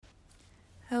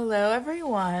Hello,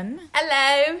 everyone.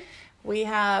 Hello. We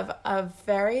have a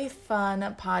very fun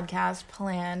podcast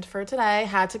planned for today.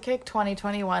 Had to kick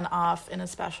 2021 off in a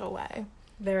special way.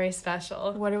 Very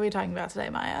special. What are we talking about today,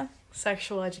 Maya?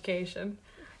 Sexual education.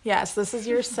 Yes, this is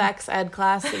your sex ed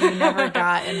class that you never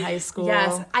got in high school.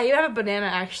 Yes, I have a banana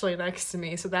actually next to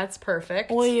me, so that's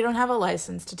perfect. Well, you don't have a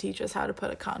license to teach us how to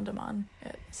put a condom on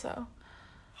it, so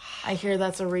I hear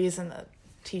that's a reason that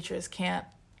teachers can't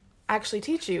actually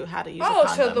teach you how to use a condom.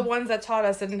 Oh, so the ones that taught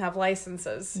us didn't have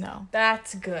licenses. No.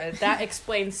 That's good. That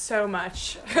explains so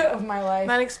much of my life.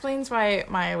 That explains why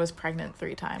Maya was pregnant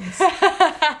 3 times.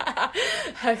 I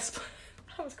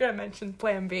was going to mention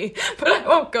Plan B, but I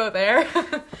won't go there.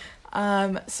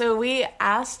 So we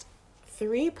asked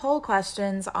 3 poll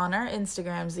questions on our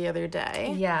Instagrams the other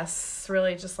day. Yes,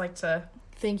 really just like to...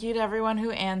 Thank you to everyone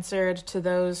who answered. To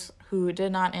those who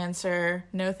did not answer,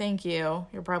 no thank you.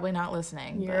 You're probably not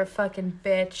listening. You're a fucking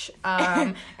bitch.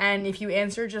 And if you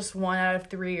answer just 1 out of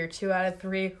 3 or 2 out of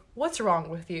 3, what's wrong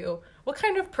with you? What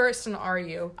kind of person are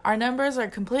you? Our numbers are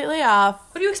completely off.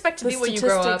 What do you expect to be when you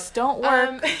grow up? The statistics don't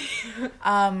work.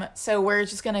 So we're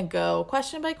just going to go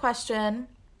question by question.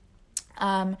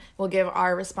 We'll give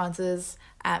our responses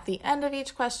at the end of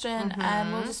each question,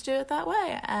 and we'll just do it that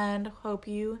way. And hope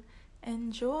you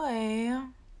enjoy.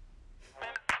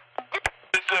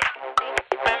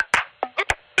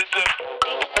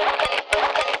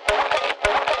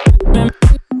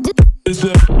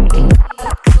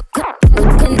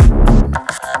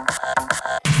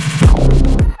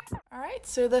 All right,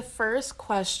 so the first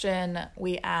question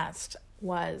we asked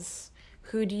was,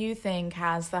 who do you think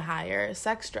has the higher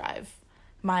sex drive,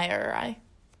 Maya or I?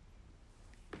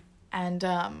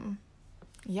 And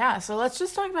yeah, so let's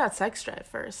just talk about sex drive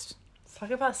first. Let's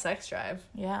talk about sex drive.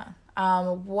 Yeah.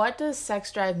 What does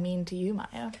sex drive mean to you,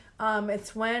 Maya?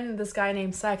 It's when this guy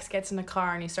named Sex gets in a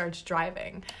car and he starts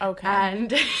driving. Okay.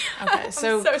 And okay,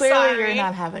 so so clearly sorry. you're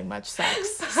not having much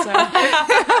sex.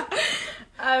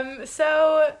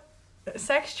 So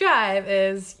sex drive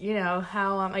is,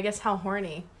 how I guess how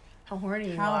horny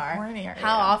you How are. horny are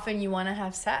How you? often you want to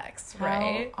have sex,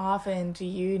 right? How often do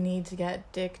you need to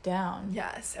get dick down?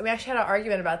 Yes. We actually had an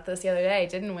argument about this the other day,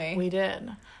 didn't we? We did.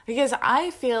 Because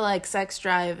I feel like sex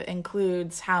drive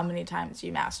includes how many times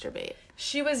you masturbate.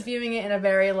 She was viewing it in a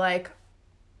very like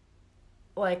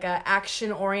a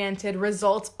action-oriented,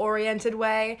 results-oriented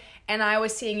way, and I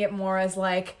was seeing it more as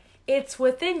like it's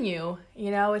within you.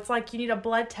 It's like you need a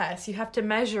blood test. You have to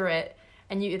measure it,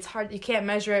 and it's hard. You can't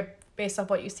measure it based off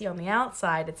what you see on the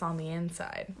outside. It's on the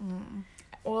inside.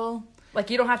 Well,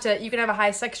 like you don't have to. You can have a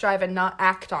high sex drive and not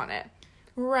act on it.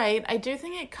 right. I do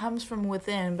think it comes from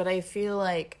within, but I feel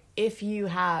like if you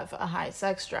have a high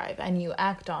sex drive and you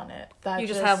act on it, that You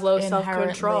just have low self-control.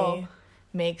 inherently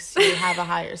makes you have a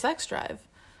higher sex drive.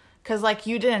 Because, like,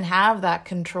 you didn't have that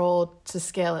control to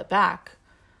scale it back.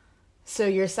 So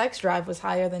your sex drive was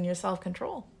higher than your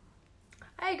self-control.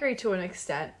 I agree to an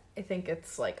extent. I think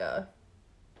it's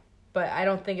but I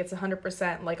don't think it's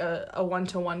 100% like a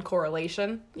 1-to-1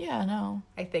 correlation. Yeah, no.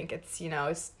 I think it's,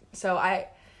 yes.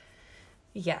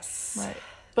 Right.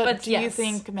 But do you yes.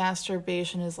 think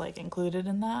masturbation is, like, included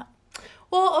in that?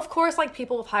 Well, of course, like,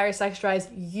 people with higher sex drives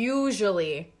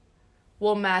usually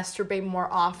will masturbate more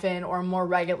often or more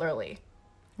regularly.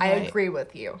 Right. I agree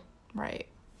with you. Right.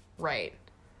 Right.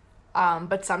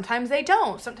 But sometimes they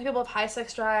don't. Sometimes people have high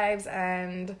sex drives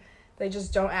and they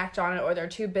just don't act on it, or they're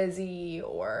too busy,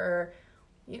 or,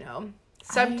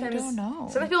 sometimes... I don't know.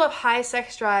 Sometimes people have high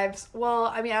sex drives. Well,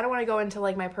 I mean, I don't want to go into,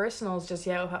 like, my personals just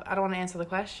yet. I don't want to answer the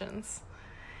questions.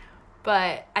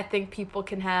 But I think people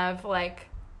can have, like,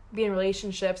 be in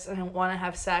relationships and want to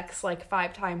have sex, like,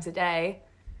 5 times a day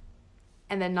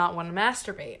and then not want to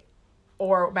masturbate.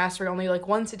 Or masturbate only, like,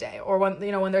 once a day. Or, when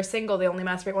they're single, they only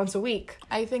masturbate once a week.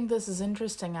 I think this is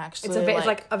interesting, actually. It's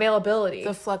like availability.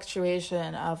 The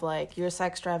fluctuation of, like, your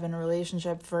sex drive in a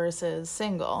relationship versus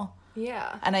single.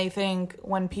 Yeah. And I think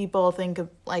when people think of,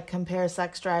 like, compare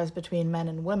sex drives between men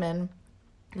and women,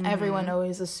 everyone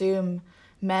always assume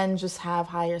men just have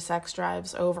higher sex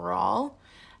drives overall.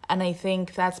 And I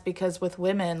think that's because with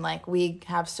women, like, we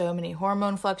have so many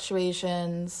hormone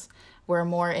fluctuations. We're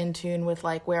more in tune with,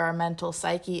 like, where our mental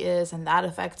psyche is, and that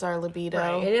affects our libido.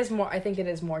 Right. It is more, I think it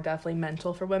is more definitely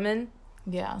mental for women.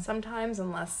 Yeah. Sometimes,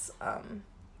 and less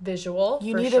visual.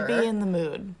 You need to be in the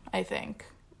mood, I think.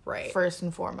 Right. First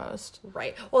and foremost.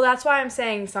 Right. Well, that's why I'm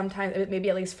saying sometimes, maybe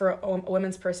at least for a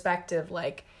women's perspective,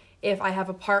 like, if I have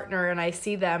a partner and I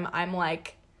see them, I'm,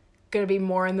 like, going to be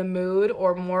more in the mood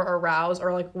or more aroused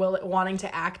or, like, wanting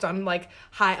to act on, like,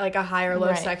 a high or low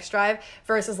Right. sex drive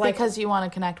versus, like... Because you want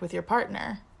to connect with your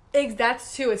partner.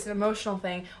 That's too, it's an emotional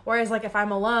thing. Whereas, like, if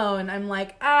I'm alone, I'm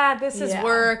like, this is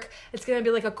work. It's going to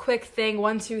be, like, a quick thing,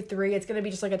 1, 2, 3. It's going to be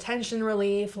just, like, a tension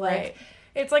relief. Like,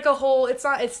 it's like a whole, it's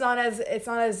not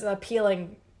as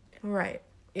appealing. Right.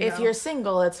 If you're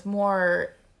single, it's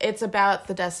about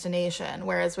the destination.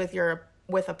 Whereas with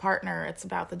a partner, it's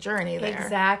about the journey there.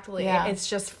 Exactly. Yeah. It's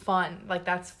just fun. Like,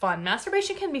 that's fun.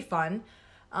 Masturbation can be fun.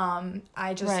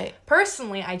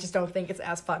 Personally, I just don't think it's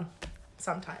as fun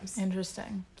sometimes.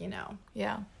 Interesting.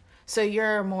 Yeah. So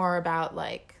you're more about,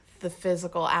 like, the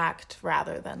physical act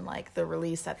rather than, like, the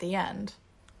release at the end.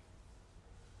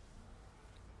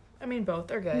 I mean,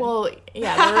 both are good. Well,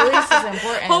 yeah, the release is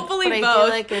important. Hopefully but both. I feel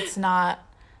like it's not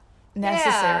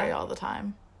necessary all the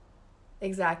time.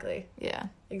 Exactly. Yeah.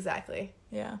 Exactly.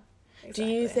 Yeah. Exactly.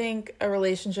 Do you think a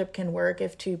relationship can work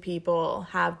if two people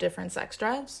have different sex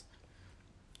drives?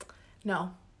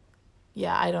 No.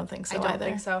 Yeah, I don't think so either. I don't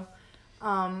think so.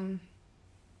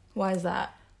 Why is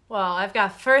that? Well, I've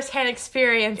got first-hand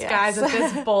experience, guys, with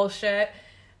this bullshit.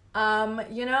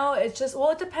 It's just,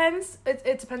 it depends.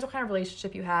 It depends what kind of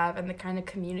relationship you have and the kind of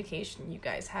communication you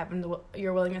guys have and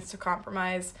your willingness to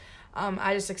compromise.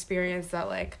 I just experienced that,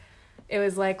 like, it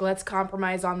was like, let's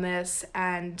compromise on this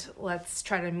and let's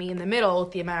try to meet in the middle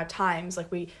with the amount of times. Like,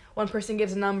 one person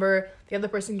gives a number, the other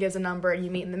person gives a number, and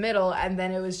you meet in the middle. And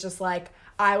then it was just like,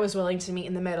 I was willing to meet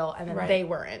in the middle, and then they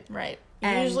weren't. Right.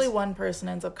 And usually one person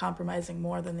ends up compromising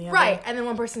more than the other. Right. And then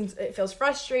one person feels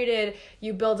frustrated.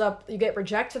 You get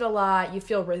rejected a lot. You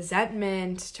feel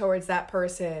resentment towards that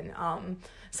person.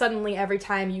 Suddenly, every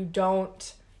time you don't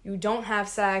have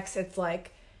sex, it's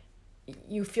like,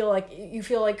 you feel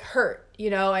like hurt,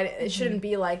 and it shouldn't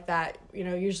be like that.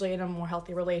 Usually in a more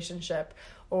healthy relationship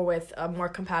or with more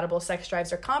compatible sex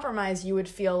drives or compromise, you would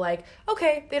feel like,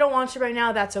 okay, they don't want you right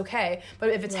now, that's okay. But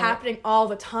if it's happening all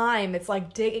the time, it's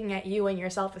like digging at you and your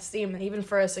self-esteem. And even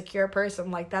for a secure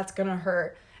person, like, that's gonna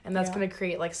hurt, and that's gonna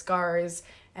create, like, scars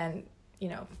and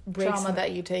trauma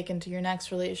that you take into your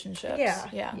next relationships.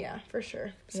 Yeah, for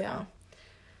sure. So,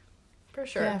 for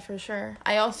sure. Yeah, for sure.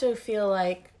 I also feel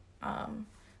like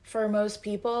for most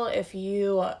people, if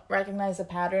you recognize a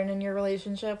pattern in your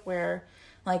relationship where,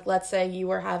 like, let's say you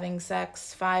were having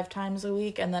sex 5 times a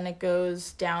week and then it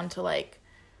goes down to like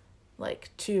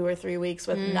 2 or 3 weeks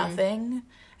with nothing,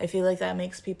 I feel like that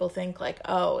makes people think, like,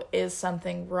 oh, is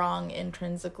something wrong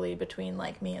intrinsically between,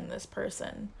 like, me and this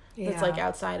person that's, like,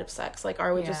 outside of sex? Like,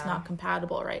 are we just not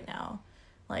compatible right now?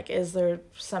 Like, is there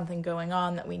something going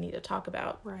on that we need to talk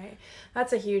about? Right.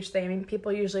 That's a huge thing. I mean,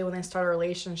 people usually, when they start a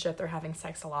relationship, they're having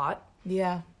sex a lot.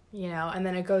 Yeah. And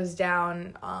then it goes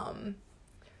down.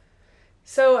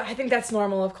 So I think that's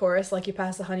normal, of course. Like, you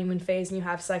pass the honeymoon phase and you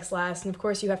have sex less. And, of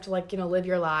course, you have to, like, live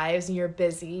your lives and you're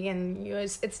busy. And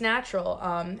it's natural.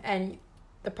 And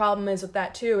the problem is with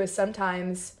that, too, is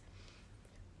sometimes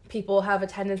people have a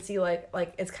tendency, like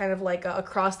it's kind of like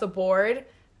across the board.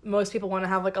 Most people want to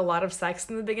have, like, a lot of sex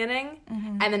in the beginning.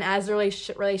 Mm-hmm. And then as the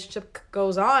relationship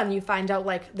goes on, you find out,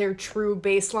 like, their true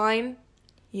baseline.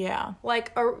 Yeah.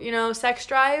 Like, sex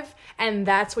drive. And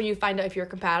that's when you find out if you're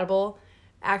compatible.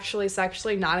 Actually,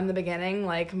 sexually, not in the beginning.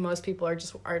 Like, most people are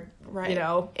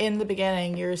right. In the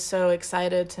beginning, you're so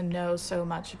excited to know so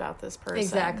much about this person.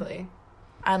 Exactly.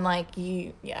 And, like,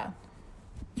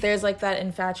 there's, like, that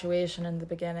infatuation in the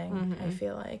beginning, I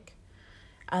feel like.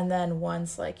 And then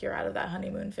once, like, you're out of that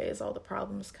honeymoon phase, all the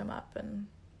problems come up, and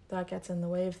that gets in the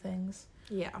way of things.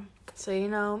 Yeah. So,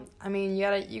 I mean,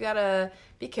 you gotta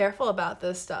be careful about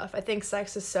this stuff. I think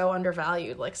sex is so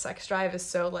undervalued. Like, sex drive is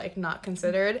so, like, not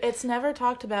considered. It's never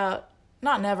talked about,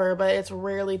 not never, but it's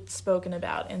rarely spoken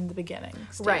about in the beginning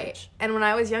stage. Right. And when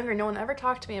I was younger, no one ever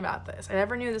talked to me about this. I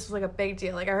never knew this was, like, a big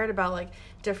deal. Like, I heard about, like,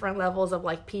 different levels of,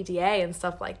 like, PDA and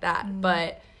stuff like that. Mm-hmm.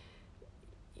 But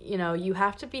you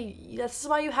have to this is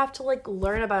why you have to, like,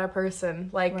 learn about a person.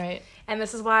 Like, right. And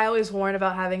this is why I always warn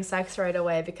about having sex right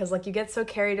away, because, like, you get so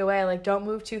carried away. Like, don't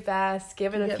move too fast.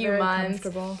 Give it a few months.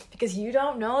 Because you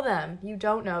don't know them.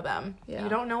 Yeah. You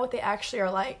don't know what they actually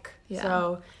are like. Yeah.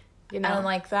 So, And,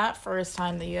 like, that first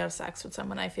time that you have sex with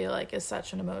someone, I feel like, is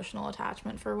such an emotional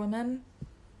attachment for women.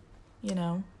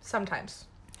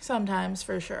 Sometimes,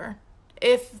 for sure.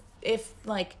 If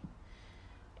like,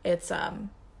 it's,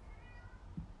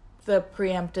 the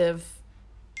preemptive,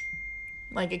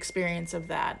 like, experience of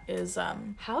that is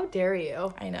how dare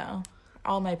you? I know,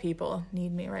 all my people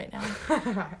need me right now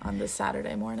on this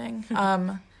Saturday morning.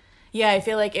 I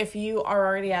feel like if you are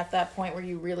already at that point where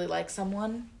you really like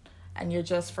someone and you're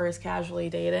just first casually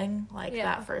dating, like,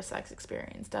 that first sex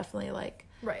experience definitely, like,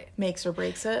 makes or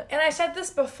breaks it. And I said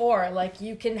this before, like,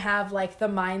 you can have, like, the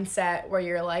mindset where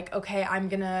you're like, okay, I'm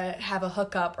gonna have a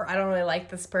hookup, or I don't really like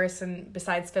this person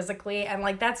besides physically, and,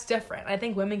 like, that's different. I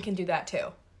think women can do that too.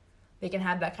 They can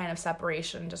have that kind of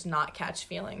separation, just not catch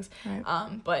feelings.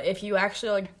 Right. But if you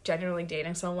actually, like, genuinely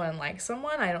dating someone and like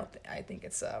someone, I think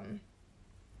it's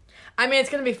I mean, it's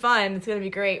gonna be fun, it's gonna be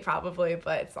great probably,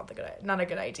 but it's not a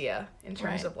good idea in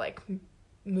terms of, like,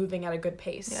 moving at a good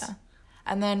pace. Yeah.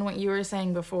 And then what you were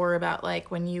saying before about, like,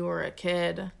 when you were a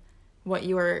kid, what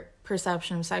your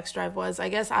perception of sex drive was, I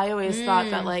guess I always thought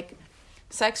that, like,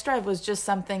 sex drive was just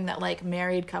something that, like,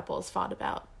 married couples fought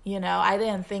about. You know, I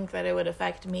didn't think that it would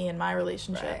affect me in my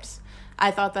relationships. Right.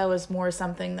 I thought that was more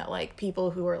something that, like,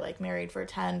 people who were, like, married for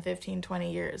 10, 15,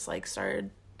 20 years, like,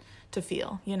 started to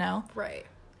feel, you know? Right.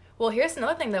 Well, here's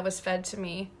another thing that was fed to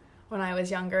me when I was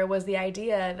younger, was the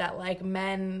idea that, like,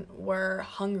 men were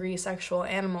hungry sexual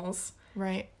animals.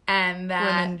 Right. And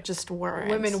that women just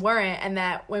weren't. Women weren't, and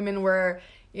that women were,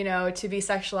 you know, to be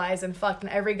sexualized and fucked.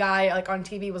 And every guy, like, on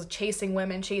TV was chasing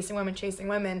women,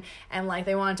 and, like,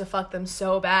 they wanted to fuck them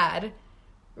so bad.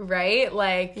 Right?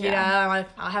 Like, you know,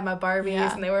 I'll have my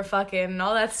Barbies and they were fucking and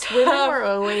all that stuff. Women were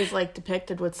always, like,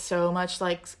 depicted with so much,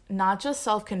 like, not just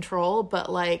self-control,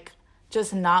 but, like,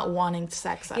 just not wanting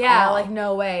sex at all. Yeah, like,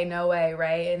 no way,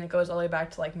 right? And it goes all the way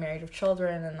back to, like, Married with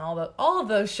Children and all of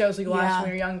those shows we watched when we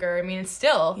were younger. I mean, it's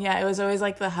still... Yeah, it was always,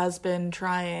 like, the husband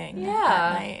trying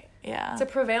at night. Yeah. It's a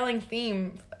prevailing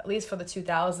theme, at least for the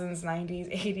 2000s,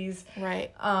 90s, 80s.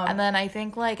 Right. And then I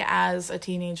think, like, as a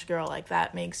teenage girl, like,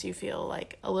 that makes you feel,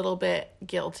 like, a little bit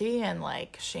guilty and,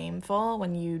 like, shameful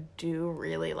when you do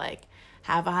really, like,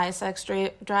 have a high sex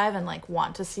drive and, like,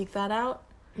 want to seek that out.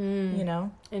 You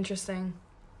know? Interesting.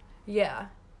 Yeah.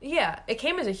 It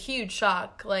came as a huge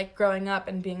shock, like, growing up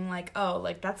and being like, oh,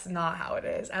 like, that's not how it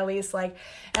is. At least, like,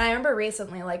 and I remember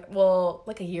recently, like, well,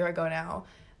 like, a year ago now,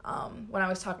 when I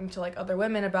was talking to, like, other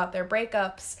women about their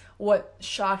breakups, what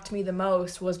shocked me the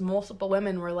most was multiple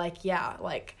women were like, yeah,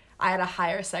 like, I had a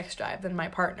higher sex drive than my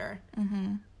partner.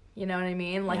 Mm-hmm. You know what I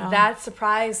mean? Like, that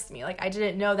surprised me. Like, I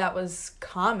didn't know that was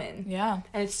common. Yeah.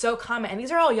 And it's so common. And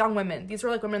these are all young women. These were,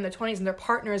 like, women in their 20s, and their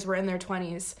partners were in their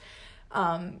 20s.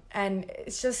 And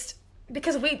it's just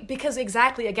because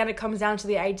exactly, again, it comes down to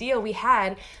the idea we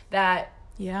had that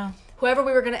whoever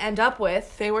we were going to end up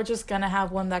with, they were just going to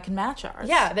have one that can match ours.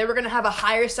 Yeah, they were going to have a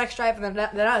higher sex drive than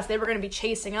us. They were going to be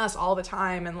chasing us all the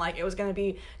time, and, like, it was going to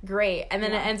be great. And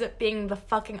then it ends up being the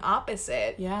fucking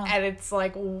opposite. Yeah. And it's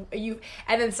like and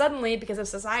then suddenly, because of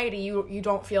society, you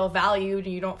don't feel valued,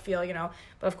 you don't feel, you know,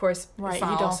 but of course, right,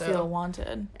 you don't feel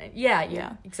wanted.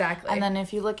 Yeah, exactly. And then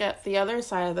if you look at the other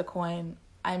side of the coin,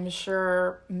 I'm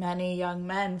sure many young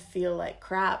men feel like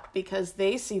crap because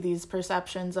they see these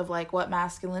perceptions of, like, what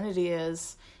masculinity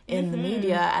is in the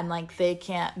media, and, like, they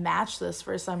can't match this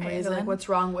for some reason. Like, what's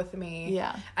wrong with me?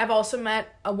 Yeah. I've also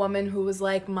met a woman who was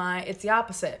like, it's the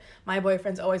opposite. My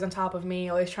boyfriend's always on top of me,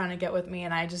 always trying to get with me,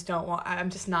 and I'm just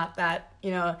not that,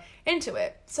 you know, into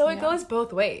it. So it goes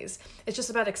both ways. It's just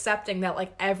about accepting that,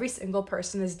 like, every single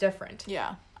person is different.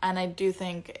 Yeah. And I do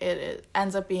think it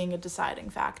ends up being a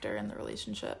deciding factor in the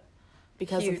relationship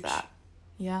because of that.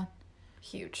 Yeah.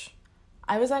 Huge.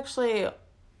 I was actually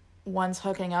once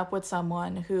hooking up with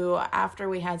someone who, after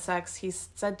we had sex, he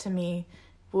said to me,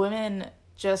 women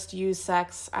just use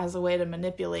sex as a way to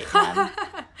manipulate men.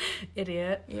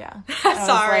 Idiot. Yeah.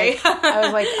 Sorry. I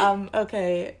was like,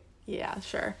 okay, yeah,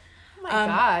 sure. Oh my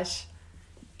gosh.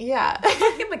 Yeah.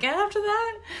 Him again after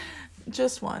that?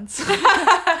 Just once.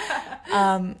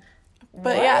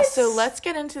 But yeah, so let's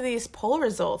get into these poll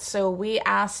results. So we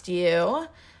asked you,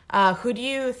 who do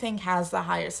you think has the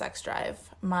higher sex drive,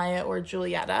 Maya or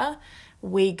Julieta?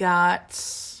 We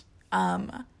got,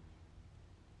 I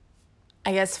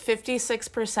guess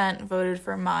 56% voted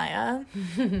for Maya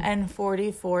and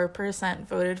 44%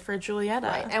 voted for Julieta.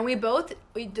 Right, and we both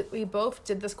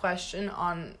did this question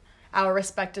on our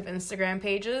respective Instagram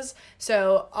pages.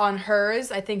 So on hers,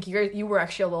 I think you were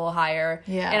actually a little higher.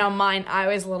 Yeah. And on mine, I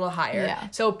was a little higher. Yeah.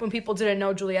 So when people didn't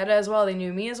know Julieta as well, they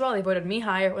knew me as well. They voted me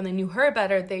higher. When they knew her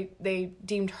better, they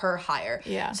deemed her higher.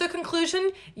 Yeah. So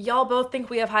conclusion, y'all both think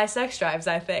we have high sex drives,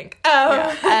 I think.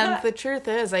 Yeah. And the truth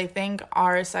is, I think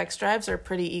our sex drives are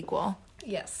pretty equal.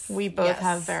 Yes. We both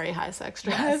have very high sex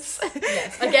drives.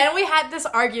 Yes. Again, we had this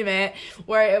argument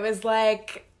where it was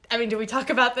like, I mean, do we talk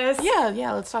about this?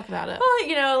 Yeah, let's talk about it. Well,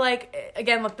 you know, like,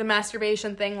 again, like the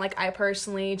masturbation thing, like, I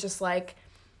personally just, like,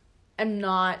 am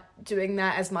not doing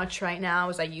that as much right now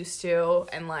as I used to,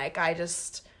 and, like, I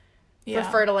just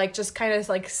prefer to like just kind of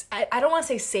like I don't want to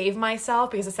say save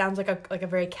myself because it sounds like a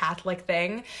very Catholic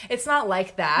thing. It's not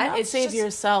like that. Not it's save just,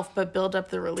 yourself, but build up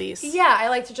the release. Yeah, I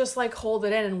like to just like hold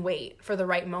it in and wait for the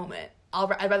right moment.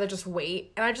 I'd rather just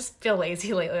wait, and I just feel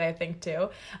lazy lately, I think, too.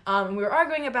 We were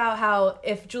arguing about how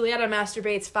if Julietta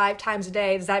masturbates 5 times a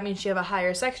day, does that mean she have a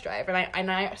higher sex drive?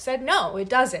 And I said, no, it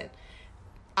doesn't.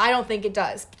 I don't think it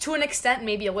does. To an extent,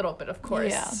 maybe a little bit, of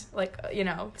course. Yeah. Like, you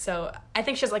know, so I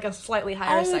think she has, like, a slightly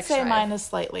higher sex drive. I would say mine is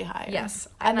slightly higher. Yes,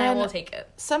 and I will take it.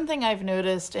 Something I've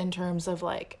noticed in terms of,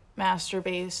 like,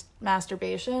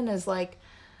 masturbation is, like,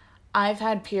 I've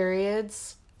had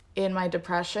periods in my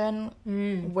depression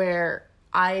where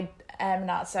I am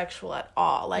not sexual at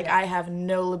all. Like, I have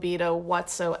no libido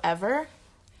whatsoever.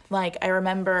 Like, I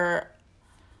remember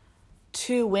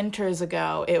 2 winters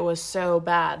ago, it was so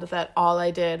bad that all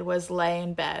I did was lay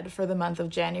in bed for the month of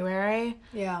January.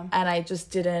 Yeah. And I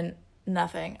just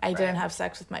nothing. I didn't have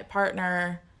sex with my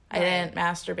partner. I didn't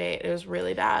masturbate. It was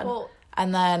really bad. Well,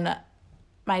 and then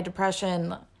my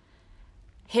depression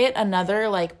hit another,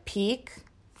 like, peak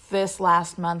this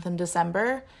last month in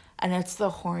December, and it's the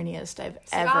horniest I've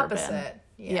ever been.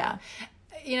 Yeah.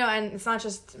 You know, and it's not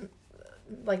just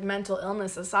like mental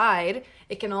illness aside,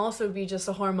 it can also be just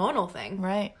a hormonal thing.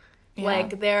 Right. Yeah.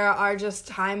 Like there are just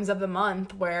times of the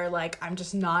month where like I'm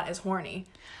just not as horny.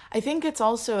 I think it's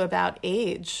also about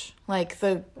age. Like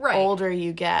the older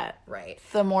you get,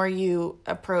 the more you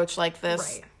approach like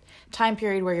this time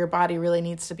period where your body really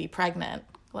needs to be pregnant.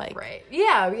 Like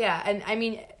Yeah. And I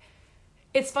mean,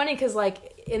 it's funny because,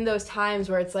 like, in those times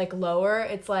where it's, like, lower,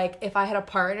 it's, like, if I had a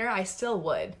partner, I still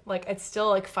would. Like, it's still,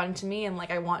 like, fun to me and,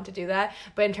 like, I want to do that.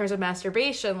 But in terms of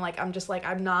masturbation, like, I'm just, like,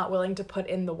 I'm not willing to put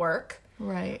in the work.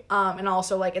 Right. And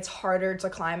also, like, it's harder to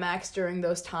climax during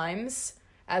those times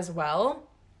as well.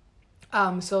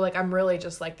 So, like, I'm really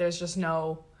just, like, there's just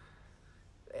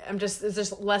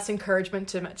there's less encouragement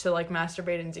to like,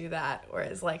 masturbate and do that.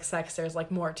 Whereas, like, sex, there's,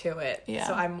 like, more to it. Yeah.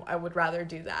 So I would rather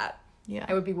do that. Yeah.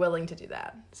 I would be willing to do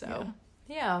that. So,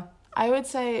 yeah. I would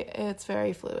say it's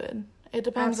very fluid. It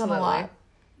depends on a lot.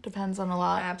 Depends on a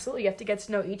lot. Absolutely. You have to get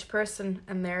to know each person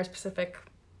and their specific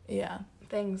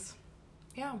things.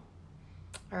 Yeah.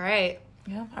 All right.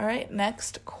 Yeah. All right.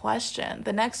 Next question.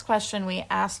 The next question we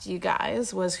asked you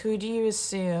guys was, who do you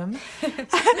assume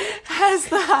has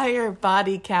the higher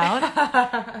body count?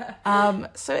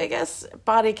 So I guess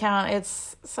body count,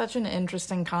 it's such an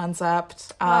interesting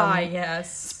concept.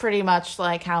 Yes. It's pretty much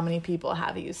like how many people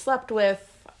have you slept with,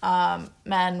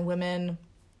 men, women.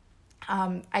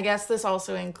 I guess this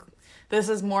also, this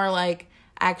is more like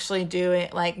actually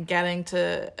getting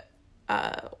to,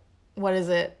 what is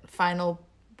it?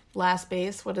 Last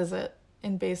base, what is it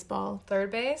in baseball? Third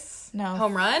base? No.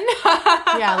 Home run?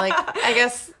 Yeah, like, I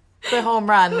guess the home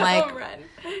run, like, home run.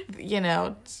 You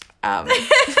know.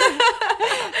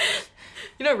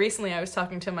 You know, recently I was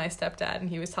talking to my stepdad, and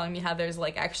he was telling me how there's,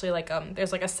 like, actually, like,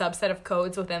 there's, like, a subset of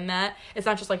codes within that. It's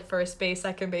not just, like, first base,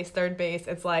 second base, third base.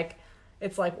 It's, like,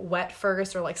 wet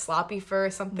first or, like, sloppy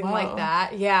first, something like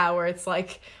that. Yeah, where it's,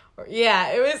 like...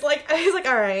 Yeah, it was like,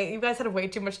 all right, you guys had way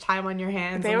too much time on your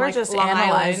hands. They were like, just Long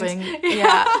analyzing. Island.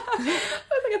 Yeah. I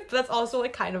was like, that's also,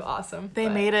 like, kind of awesome. They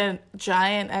made a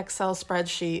giant Excel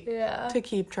spreadsheet to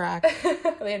keep track.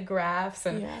 They had graphs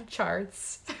and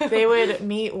charts. They would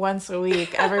meet once a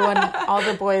week. Everyone, all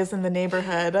the boys in the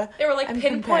neighborhood. They were like,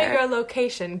 pinpoint your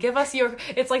location. Give us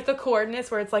it's like the coordinates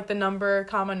where it's like the number,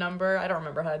 comma number. I don't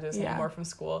remember how to do this anymore from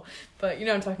school. But you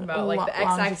know what I'm talking about. Like the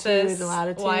x-axis,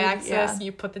 latitude, y-axis,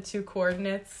 you put the 2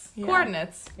 coordinates. Yeah.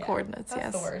 Coordinates. Yeah. Coordinates,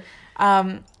 That's the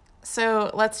word.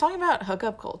 So let's talk about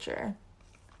hookup culture.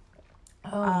 Oh,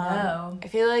 no. I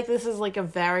feel like this is like a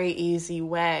very easy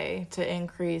way to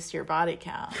increase your body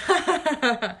count.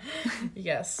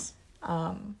 Yes.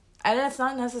 And it's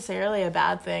not necessarily a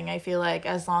bad thing. I feel like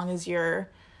as long as you're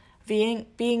being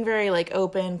very like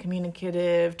open,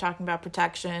 communicative, talking about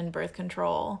protection, birth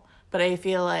control. But I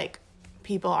feel like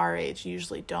people our age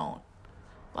usually don't.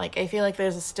 Like, I feel like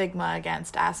there's a stigma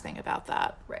against asking about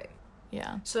that. Right.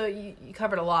 Yeah. So you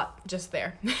covered a lot just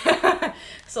there.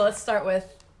 So let's start with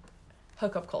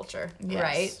hookup culture,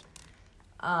 right?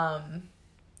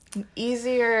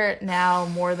 Easier now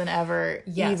more than ever,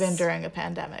 even during a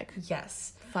pandemic.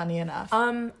 Yes. Funny enough.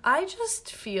 I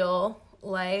just feel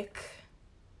like,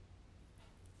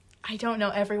 I don't know,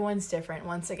 everyone's different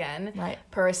once again. Right.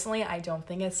 Personally, I don't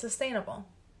think it's sustainable.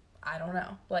 I don't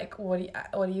know. Like, what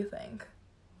do you think?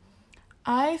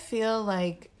 I feel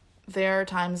like there are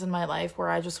times in my life where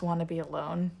I just want to be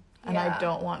alone and I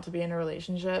don't want to be in a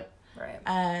relationship. Right.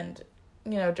 And,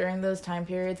 you know, during those time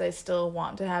periods, I still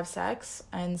want to have sex.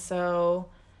 And so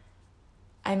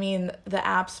I mean, the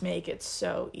apps make it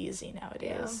so easy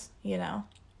nowadays, you know?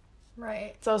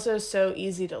 Right. It's also so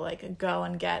easy to, like, go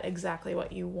and get exactly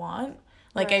what you want.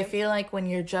 Like, I feel like when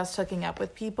you're just hooking up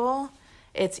with people,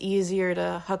 it's easier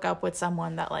to hook up with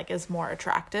someone that, like, is more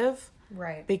attractive.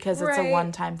 Right. Because it's a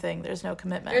one-time thing. There's no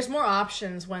commitment. There's more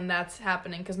options when that's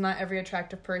happening, because not every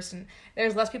attractive person...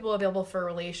 There's less people available for a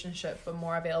relationship, but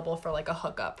more available for, like, a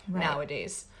hookup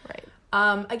nowadays. Right.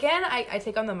 Again, I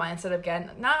take on the mindset of, again,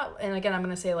 I'm going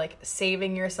to say, like,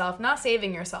 not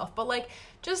saving yourself, but, like,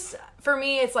 just, for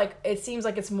me, it's, like, it seems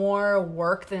like it's more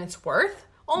work than it's worth,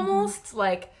 almost. Mm-hmm.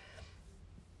 Like,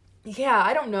 yeah,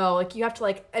 I don't know. Like, you have to,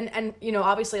 like, and you know,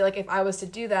 obviously, like, if I was to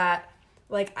do that,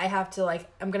 like, I have to, like,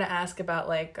 I'm going to ask about,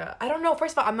 like, I don't know.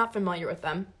 First of all, I'm not familiar with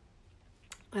them.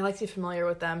 I like to be familiar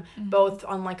with them, both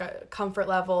on, like, a comfort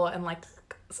level and, like,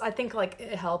 I think, like,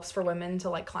 it helps for women to,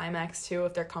 like, climax, too,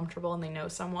 if they're comfortable and they know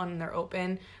someone and they're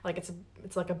open. Like,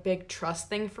 it's like a big trust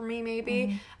thing for me, maybe.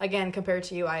 Mm-hmm. Again, compared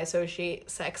to you, I associate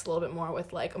sex a little bit more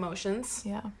with, like, emotions.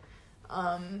 Yeah.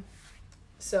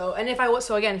 So, and if I was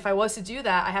to do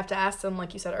that, I have to ask them,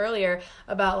 like you said earlier,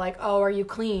 about, like, oh, are you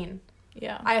clean?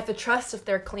 Yeah. I have to trust if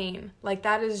they're clean. Like,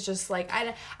 that is just, like,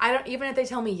 I don't, even if they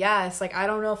tell me yes, like, I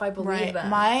don't know if I believe them.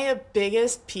 My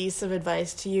biggest piece of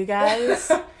advice to you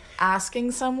guys,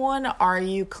 asking someone, are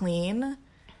you clean,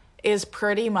 is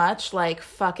pretty much like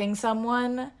fucking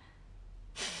someone.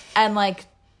 And, like,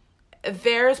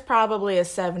 there's probably a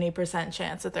 70%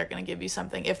 chance that they're going to give you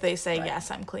something if they say,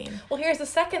 yes, I'm clean. Well, here's the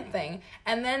second thing.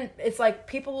 And then it's like,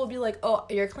 people will be like, oh,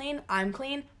 you're clean, I'm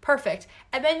clean, perfect.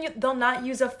 And then they'll not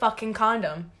use a fucking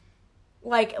condom.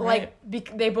 Like,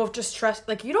 they both just trust,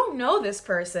 like, you don't know this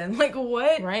person. Like,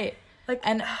 what? Right. Like,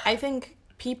 and I think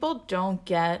people don't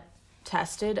get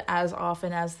tested as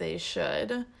often as they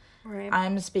should. Right.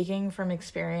 I'm speaking from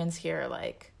experience here,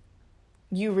 like,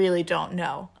 you really don't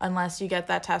know unless you get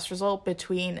that test result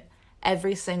between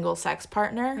every single sex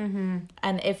partner. Mm-hmm.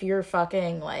 And if you're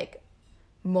fucking, like,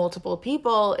 multiple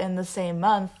people in the same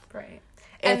month. Right.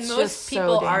 It's and most just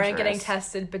people so aren't getting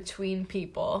tested between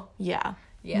people. Yeah.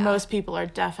 Most people are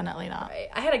definitely not. Right.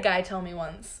 I had a guy tell me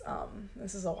once,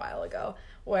 this is a while ago,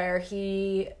 where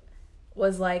he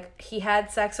was like, he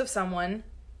had sex with someone,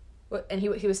 and he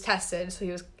was tested, so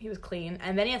he was clean,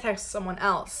 and then he had sex with someone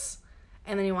else.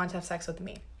 And then he wanted to have sex with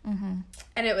me. Mm-hmm.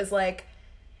 And it was like,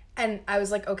 and I was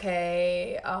like,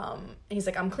 okay. He's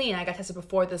like, I'm clean. I got tested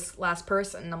before this last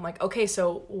person. And I'm like, okay,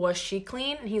 so was she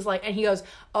clean? And he's like, and he goes,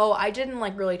 oh, I didn't,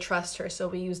 like, really trust her, so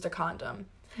we used a condom.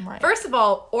 Right. First of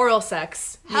all, oral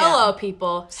sex. Hello,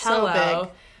 people. So Hello.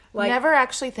 big. Like, never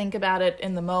actually think about it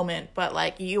in the moment, but,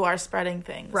 like, you are spreading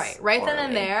things. Right then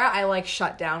and there, I, like,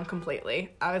 shut down completely.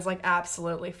 I was like,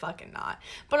 absolutely fucking not.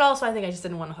 But also, I think I just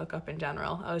didn't want to hook up in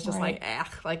general. I was just like,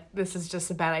 this is just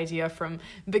a bad idea from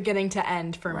beginning to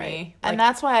end for me. Like, and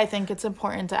that's why I think it's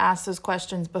important to ask those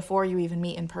questions before you even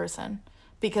meet in person.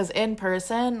 Because in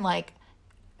person, like,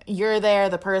 you're there,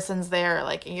 the person's there,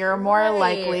 like, you're more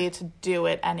likely to do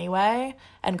it anyway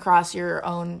and cross your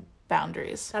own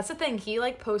boundaries. That's the thing. He,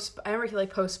 like, I remember he,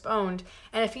 like, postponed,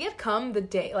 and if he had come the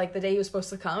day he was supposed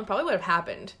to come, it probably would have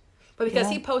happened. But because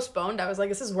he postponed, I was like,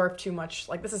 this is worth too much.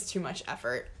 Like, this is too much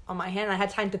effort on my hand. I had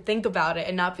time to think about it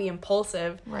and not be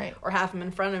impulsive, or have him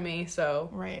in front of me. So,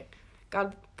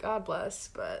 God bless.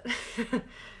 But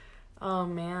oh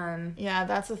man, yeah,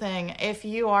 that's the thing. If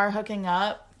you are hooking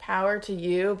up, power to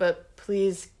you, but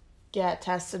please get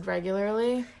tested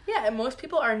regularly. Yeah, and most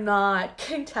people are not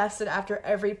getting tested after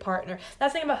every partner.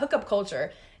 That's the thing about hookup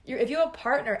culture. If you have a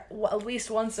partner at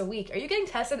least once a week, are you getting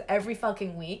tested every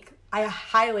fucking week? I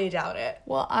highly doubt it.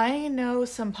 Well, I know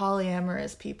some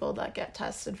polyamorous people that get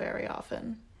tested very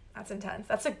often. That's intense.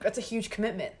 That's a huge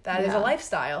commitment. That is a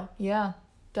lifestyle. Yeah,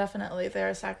 definitely. There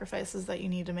are sacrifices that you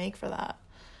need to make for that.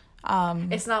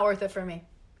 It's not worth it for me.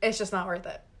 It's just not worth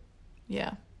it.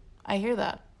 Yeah, I hear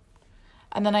that.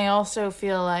 And then I also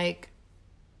feel like,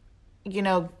 you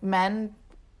know, men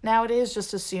nowadays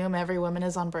just assume every woman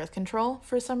is on birth control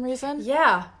for some reason.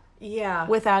 Yeah.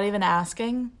 Without even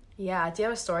asking. Yeah. Do you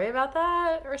have a story about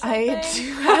that or something? I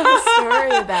do have a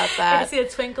story about that. I can see a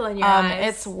twinkle in your eyes.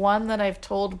 It's one that I've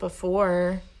told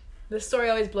before. This story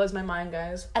always blows my mind,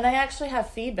 guys. And I actually have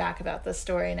feedback about this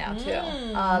story now,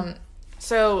 too.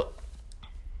 So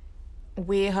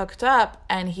we hooked up,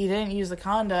 and he didn't use a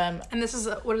condom. And this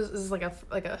is like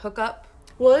a hookup?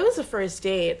 Well, it was a first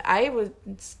date.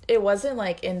 It wasn't,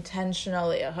 like,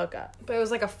 intentionally a hookup. But it was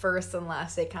like a first and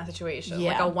last date kind of situation.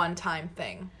 Yeah. Like a one-time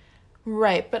thing.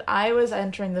 Right, but I was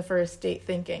entering the first date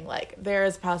thinking, like, there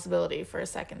is possibility for a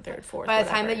second, third, fourth, By the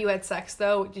whatever. time that you had sex,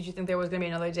 though, did you think there was going to be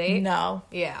another date? No.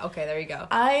 Yeah, okay, there you go.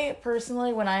 I,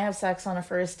 personally, when I have sex on a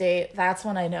first date, that's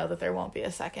when I know that there won't be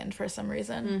a second for some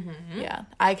reason. Mm-hmm. Yeah.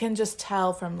 I can just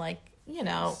tell from, like, you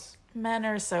know, men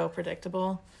are so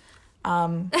predictable.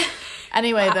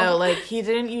 Anyway, wow. Though, like, he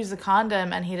didn't use a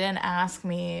condom, and he didn't ask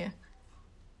me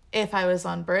if I was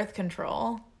on birth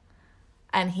control,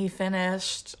 and he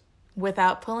finished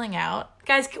without pulling out.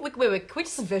 Guys, wait. Can we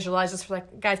just visualize this for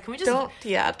like... Guys, can we just... Don't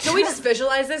yet. Can we just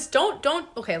visualize this? Don't...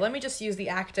 Okay, let me just use the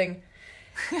acting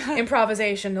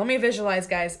improvisation. Let me visualize,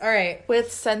 guys. All right.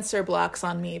 With sensor blocks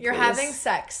on me, You're please. having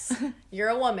sex. You're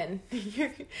a woman.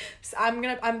 This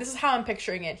is how I'm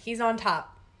picturing it. He's on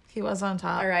top. He was on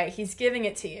top. All right. He's giving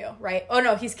it to you, right? Oh,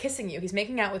 no. He's kissing you. He's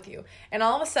making out with you. And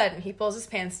all of a sudden, he pulls his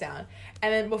pants down.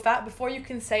 And then before you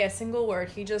can say a single word,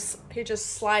 he just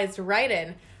slides right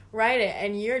in.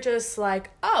 And you're just like,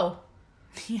 oh.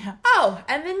 Yeah. Oh.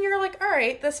 And then you're like, all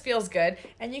right, this feels good.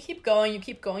 And you keep going.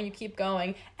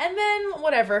 And then,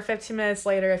 whatever, 15 minutes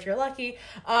later, if you're lucky,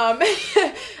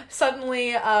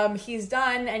 suddenly he's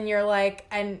done. And you're like,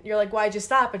 why'd you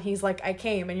stop? And he's like, I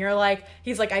came. And you're like,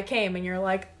 I came. And you're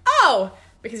like, oh,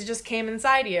 because he just came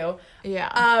inside you. Yeah.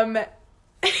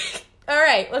 All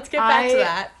right, let's get back to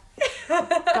that.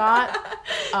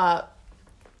 Got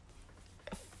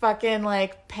fucking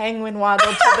like penguin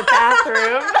waddled to the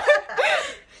bathroom.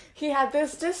 He had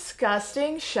this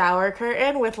disgusting shower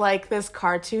curtain with like this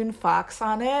cartoon fox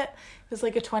on it. It was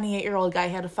like a 28-year-old guy.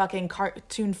 He had a fucking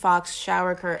cartoon fox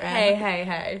shower curtain.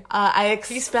 Hey. I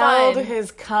expelled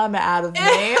his cum out of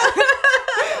me.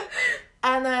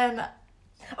 And then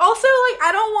also, like,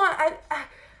 I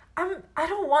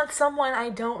don't want someone I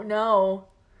don't know.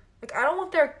 Like, I don't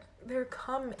want their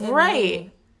cum in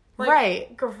me. Like,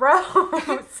 right.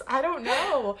 Gross. I don't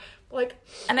know. Like,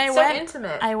 and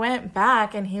intimate. I went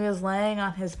back and he was laying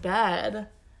on his bed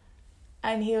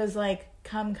and he was like,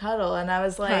 come cuddle. And I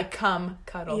was like, come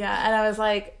cuddle. Yeah. And I was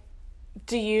like,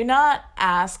 do you not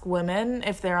ask women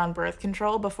if they're on birth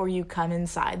control before you come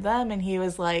inside them? And he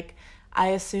was like, I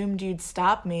assumed you'd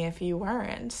stop me if you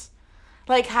weren't.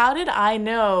 Like, how did I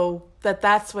know that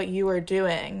that's what you were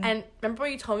doing? And remember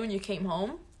what you told me when you came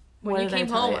home? When what you did came I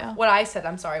tell home, you? What I said,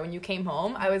 I'm sorry, when you came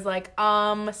home, I was like,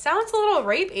 sounds a little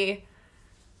rapey.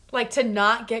 Like, to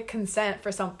not get consent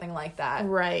for something like that.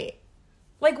 Right.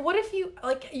 Like, what if you,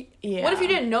 like, yeah. What if you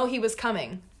didn't know he was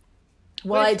coming?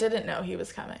 Well, I didn't know he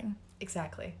was coming.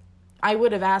 Exactly. I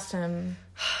would have asked him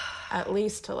at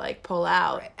least to, like, pull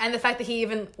out. Right. And the fact that he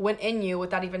even went in you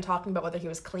without even talking about whether he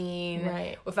was clean.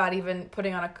 Right. Without even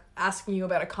asking you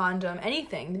about a condom,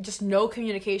 anything. Just no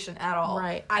communication at all.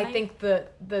 Right. I think the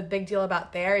big deal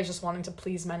about there is just wanting to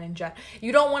please men in general.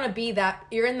 You don't want to be that,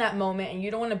 you're in that moment and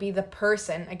you don't want to be the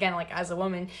person, again, like as a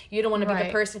woman, you don't want to be the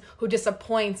person who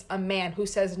disappoints a man, who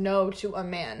says no to a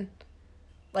man.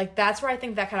 Like, that's where I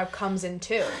think that kind of comes in,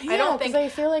 too. Yeah, because I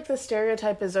feel like the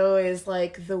stereotype is always,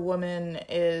 like, the woman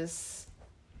is,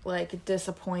 like,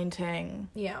 disappointing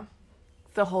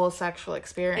the whole sexual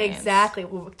experience. Exactly.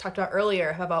 We talked about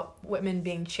earlier about women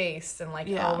being chased and, like,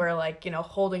 oh, we're, like, you know,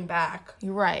 holding back.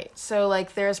 Right. So,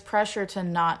 like, there's pressure to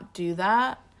not do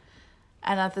that.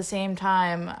 And at the same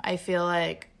time, I feel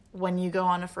like when you go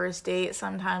on a first date,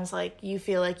 sometimes, like, you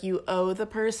feel like you owe the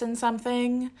person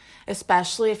something,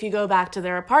 especially if you go back to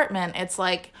their apartment. It's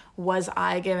like, was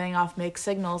I giving off mixed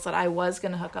signals that I was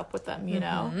going to hook up with them, you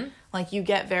know? Like, you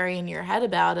get very in your head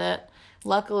about it.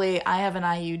 Luckily, I have an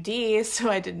IUD, so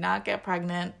I did not get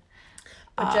pregnant.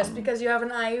 But just because you have an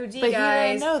IUD, but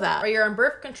guys, he didn't know that. Or you're on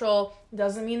birth control,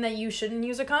 doesn't mean that you shouldn't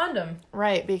use a condom.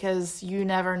 Right, because you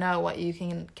never know what you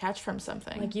can catch from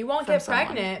something. Like, you won't get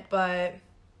pregnant, but...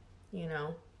 You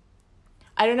know,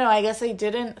 I don't know. I guess I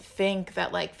didn't think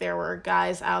that, like, there were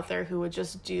guys out there who would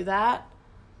just do that.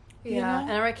 Yeah. You know? And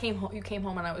then you came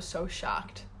home and I was so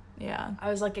shocked. Yeah. I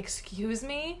was like, excuse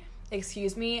me.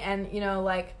 And, you know,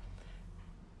 like,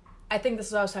 I think this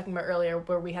is what I was talking about earlier,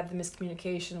 where we had the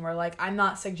miscommunication where, like, I'm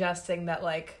not suggesting that,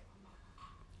 like,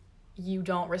 you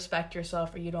don't respect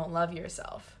yourself or you don't love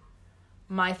yourself.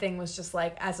 My thing was just,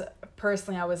 like,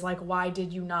 personally, I was like, why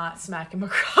did you not smack him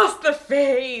across the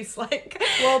face? Like,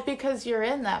 well, because you're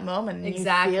in that moment and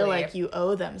exactly. You feel like you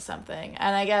owe them something.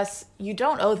 And I guess you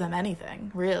don't owe them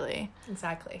anything, really.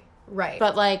 Exactly. Right.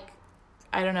 But, like,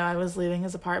 I don't know, I was leaving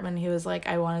his apartment and he was like,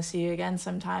 I want to see you again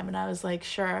sometime. And I was like,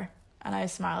 sure. And I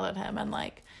smiled at him and,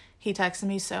 like, he texted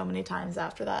me so many times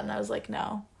after that and I was like,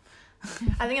 no.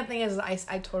 I think the thing is,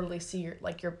 I totally see your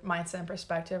mindset and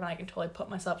perspective, and I can totally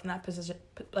put myself in that position,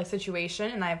 like,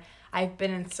 situation, and I've been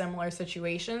in similar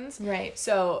situations. Right.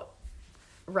 So,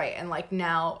 Right, and like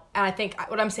now, and I think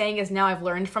what I'm saying is now I've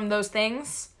learned from those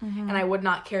things, and I would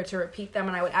not care to repeat them,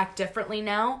 and I would act differently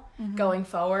now going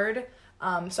forward.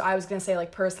 So I was gonna say,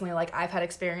 like, personally, like, I've had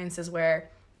experiences where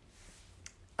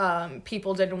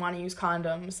people didn't want to use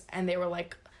condoms, and they were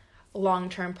like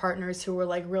long-term partners who were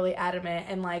like really adamant,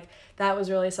 and like that was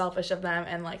really selfish of them,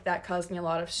 and like that caused me a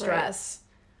lot of stress.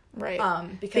 Right.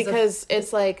 Because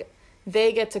it's like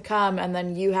they get to come, and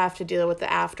then you have to deal with the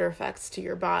after effects to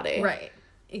your body. Right.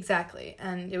 Exactly.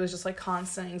 And it was just like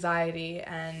constant anxiety,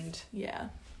 and yeah.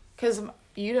 Because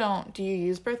do you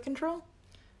use birth control?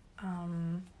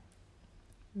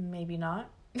 Maybe not.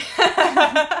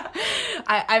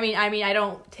 I mean I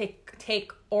don't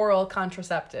take oral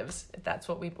contraceptives, if that's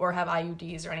what or have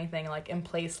IUDs or anything like in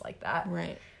place like that.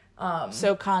 Right.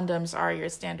 So condoms are your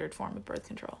standard form of birth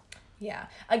control. Yeah.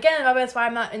 Again, that's why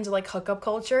I'm not into like hookup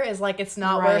culture, is like it's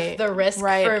not worth the risk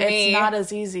for me. It's not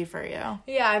as easy for you.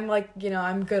 Yeah, I'm like,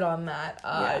 I'm good on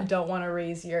that. Don't want to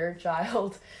raise your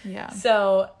child. Yeah.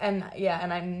 So, and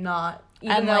I'm not,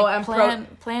 even though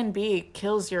like Plan B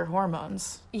kills your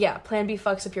hormones. Yeah, Plan B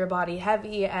fucks up your body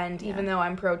heavy, and even though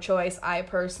I'm pro-choice, I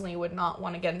personally would not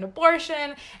want to get an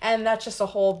abortion, and that's just a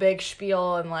whole big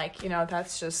spiel, and like,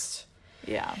 that's just...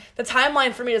 Yeah. The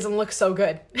timeline for me doesn't look so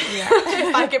good. Yeah.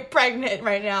 If I get pregnant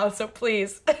right now, so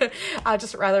please. I'd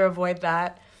just rather avoid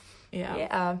that. Yeah.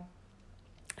 Yeah.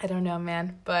 I don't know,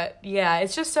 man. But yeah,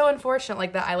 it's just so unfortunate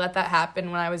like that I let that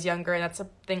happen when I was younger, and that's a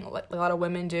thing a lot of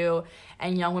women do,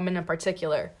 and young women in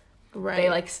particular. Right.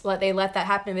 They let that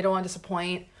happen. They don't want to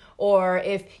disappoint. Or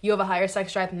if you have a higher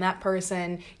sex drive than that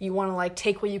person, you want to like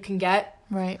take what you can get.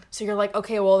 Right. So you're like,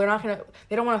 okay, well, they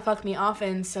don't want to fuck me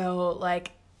often, so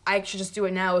like I should just do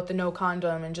it now with the no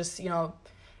condom and just,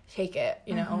 take it,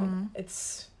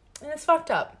 It's fucked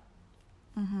up.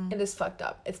 Mm-hmm. It is fucked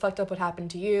up. It's fucked up what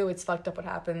happened to you. It's fucked up what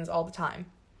happens all the time.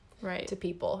 Right. To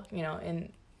people,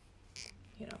 in,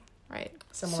 right.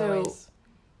 similar ways.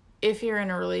 If you're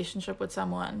in a relationship with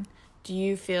someone, do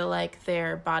you feel like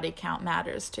their body count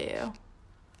matters to you?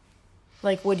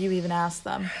 Like, would you even ask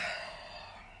them?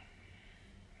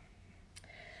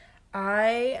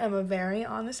 I am a very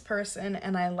honest person,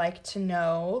 and I like to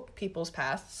know people's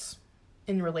pasts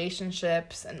in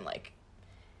relationships and like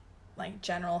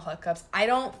general hookups. I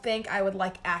don't think I would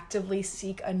like actively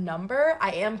seek a number.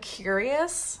 I am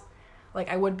curious. Like,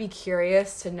 I would be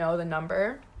curious to know the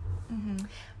number. Mm-hmm.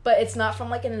 But it's not from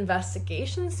like an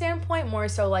investigation standpoint, more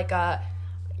so like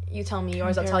you tell me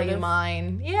yours, I'll tell you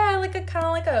mine. Yeah, like a kind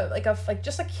of like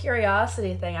just a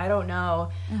curiosity thing. I don't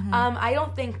know. Mm-hmm. I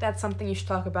don't think that's something you should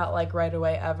talk about like right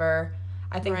away ever.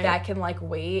 I think that can like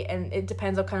wait, and it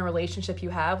depends what kind of relationship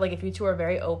you have. Like if you two are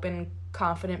very open,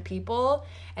 confident people,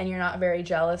 and you're not very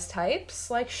jealous types,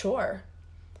 like sure,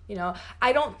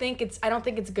 I don't think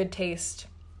it's good taste.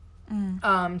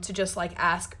 To just like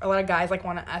ask. A lot of guys like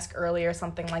want to ask early or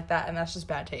something like that, and that's just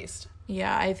bad taste.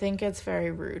 Yeah, I think it's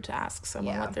very rude to ask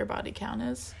someone what their body count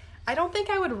is. I don't think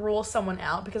I would rule someone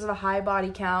out because of a high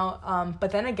body count.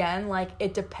 But then again, like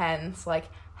it depends. Like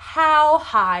how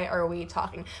high are we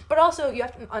talking? But also you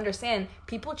have to understand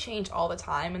people change all the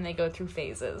time and they go through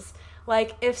phases.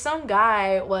 Like if some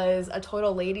guy was a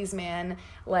total ladies man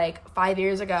like 5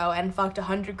 years ago and fucked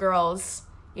 100 girls,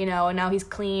 and now he's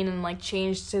clean and like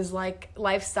changed his like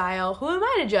lifestyle, who am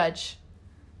I to judge?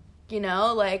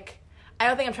 Like I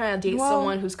don't think I'm trying to date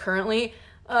someone who's currently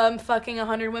fucking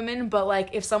 100 women, but like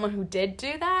if someone who did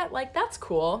do that, like that's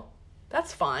cool.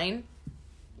 That's fine.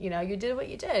 You did what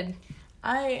you did.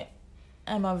 I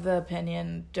am of the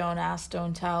opinion, don't ask,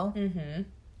 don't tell. Mm-hmm.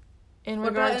 In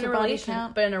regard to body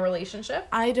count. But in a relationship?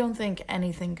 I don't think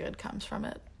anything good comes from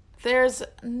it. There's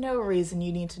no reason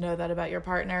you need to know that about your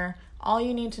partner. All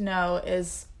you need to know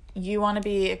is you want to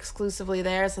be exclusively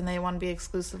theirs and they want to be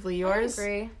exclusively yours. I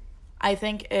agree. I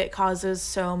think it causes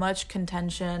so much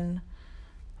contention.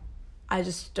 I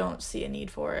just don't see a need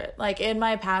for it. Like, in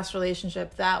my past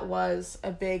relationship, that was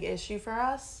a big issue for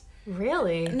us.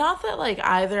 Really? Not that, like,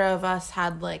 either of us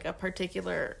had, like, a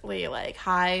particularly, like,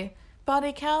 high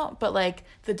body count, but, like,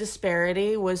 the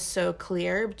disparity was so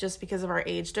clear just because of our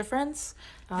age difference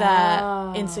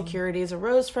that insecurities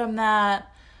arose from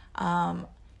that.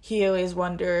 He always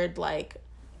wondered, like,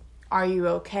 are you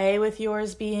okay with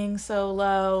yours being so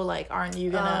low? Like, aren't you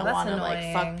gonna want to,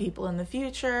 like, fuck people in the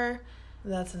future?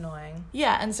 That's annoying.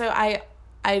 Yeah, and so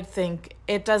I think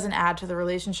it doesn't add to the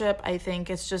relationship. I think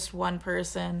it's just one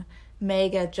person may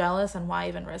get jealous, and why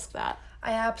even risk that?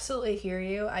 I absolutely hear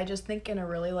you. I just think in a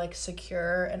really, like,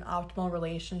 secure and optimal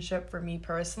relationship for me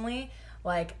personally,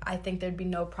 like, I think there'd be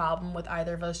no problem with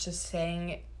either of us just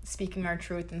saying speaking our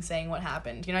truth and saying what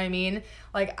happened. You know what I mean?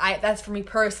 Like, that's for me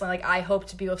personally. Like, I hope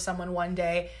to be with someone one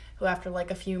day who, after like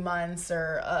a few months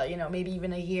or you know, maybe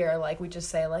even a year, like, we just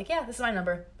say like, yeah, this is my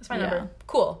number. This is my number.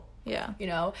 Cool. Yeah. You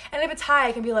know? And if it's high,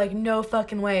 I can be like, no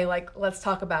fucking way. Like, let's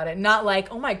talk about it. Not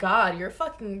like, oh my God, you're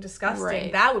fucking disgusting.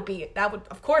 Right. That would,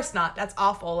 of course not. That's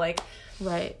awful. Like,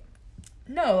 right.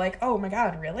 No, like, oh my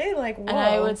God, really? Like, whoa. And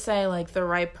I would say, like, the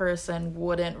right person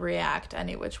wouldn't react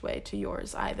any which way to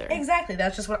yours either. Exactly.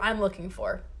 That's just what I'm looking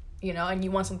for. You know, and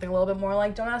you want something a little bit more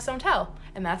like don't ask, don't tell.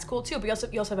 And that's cool too. But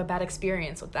you also have a bad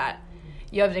experience with that.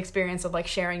 You have an experience of like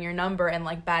sharing your number and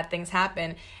like bad things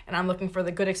happen. And I'm looking for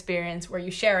the good experience where you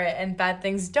share it and bad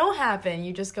things don't happen.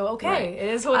 You just go, okay, right. It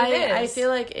is what it is. I feel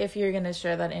like if you're going to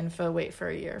share that info, wait for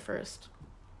a year first.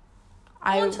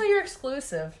 Until you're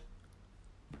exclusive.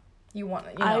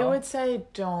 I would say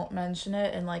don't mention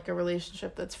it in like a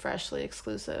relationship that's freshly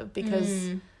exclusive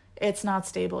because it's not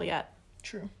stable yet.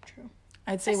 True.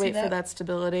 I'd say wait for that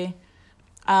stability.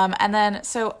 And then,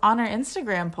 so on our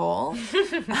Instagram poll,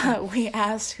 we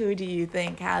asked who do you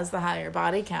think has the higher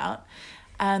body count?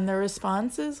 And the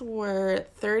responses were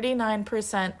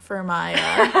 39% for Maya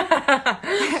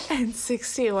and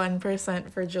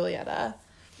 61% for Julietta.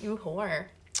 You whore.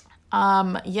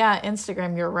 Yeah,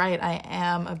 Instagram, you're right. I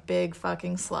am a big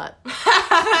fucking slut.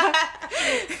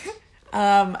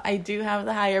 I do have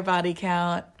the higher body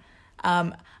count.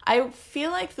 I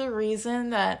feel like the reason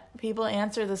that people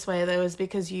answer this way, though, is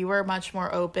because you were much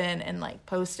more open in, like,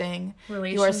 posting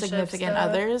your significant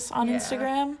others on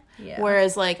Instagram. Yeah.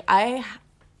 Whereas, like,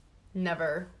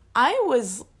 Never. I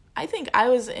think I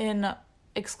was in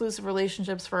exclusive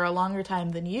relationships for a longer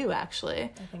time than you, actually. I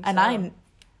think and so. I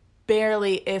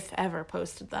barely, if ever,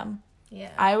 posted them.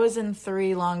 Yeah. I was in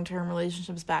 3 long-term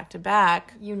relationships back to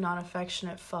back. You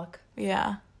non-affectionate fuck.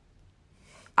 Yeah.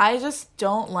 I just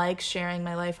don't like sharing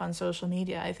my life on social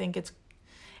media. I think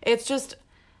it's just,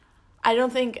 I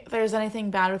don't think there's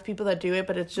anything bad with people that do it,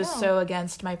 but it's just so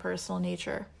against my personal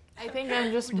nature. I think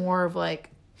I'm just more of like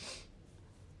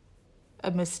a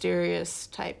mysterious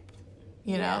type,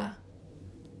 you know?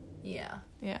 Yeah.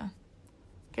 Yeah.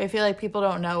 I feel like people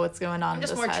don't know what's going on. I'm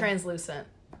just more translucent.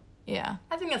 Yeah.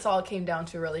 I think that's all it came down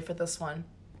to really for this one.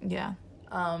 Yeah.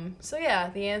 So yeah,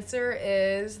 the answer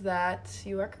is that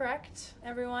you are correct,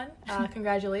 everyone.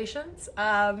 Congratulations.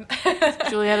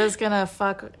 Julietta's gonna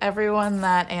fuck everyone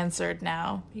that answered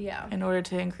now. Yeah. In order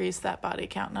to increase that body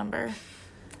count number.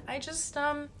 I just,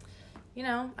 you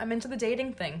know, I'm into the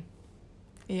dating thing.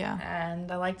 Yeah.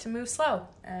 And I like to move slow.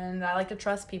 And I like to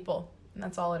trust people. And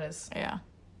that's all it is. Yeah.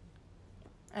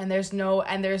 And there's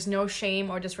no shame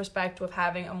or disrespect with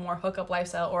having a more hookup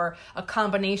lifestyle or a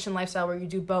combination lifestyle where you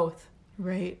do both.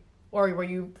 Right. Or where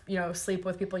you sleep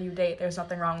with people you date. There's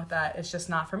nothing wrong with that. It's just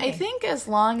not for me. I think as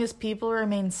long as people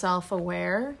remain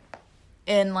self-aware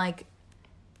in, like,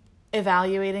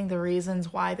 evaluating the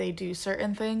reasons why they do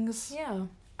certain things. Yeah.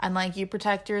 And, like, you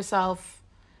protect yourself,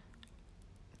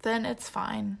 then it's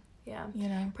fine. Yeah. You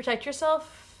know? Protect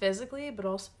yourself physically, but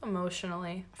also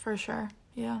emotionally. For sure.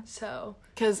 Yeah. So.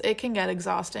 Because it can get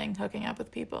exhausting hooking up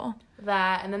with people.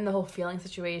 That, and then the whole feeling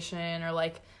situation, or,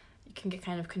 like, it can get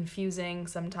kind of confusing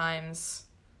sometimes.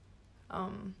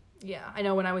 Yeah, I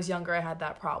know when I was younger I had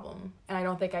that problem, and I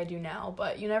don't think I do now,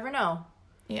 but you never know.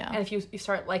 Yeah. And if you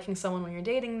start liking someone when you're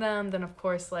dating them, then of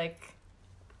course, like,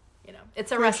 you know,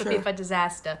 it's a recipe for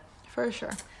disaster. For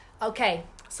sure. Okay,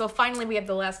 so finally we have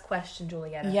the last question,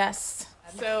 Julietta. Yes.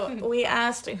 So we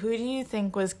asked, who do you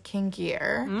think was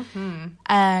kinkier? Mm-hmm.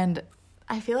 And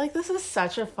I feel like this is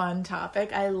such a fun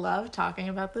topic. I love talking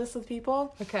about this with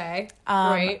people. Okay,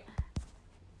 great.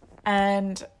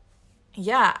 And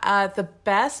yeah, the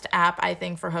best app, I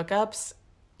think, for hookups,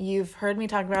 you've heard me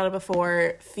talk about it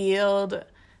before, Field,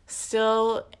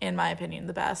 still, in my opinion,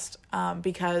 the best,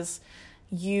 because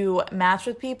you match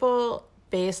with people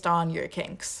based on your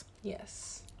kinks.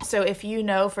 Yes. So if you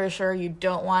know for sure you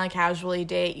don't want to casually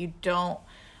date, you don't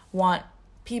want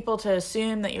people to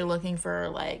assume that you're looking for,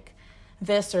 like,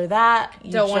 this or that,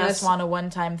 you just want a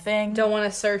one-time thing. Don't want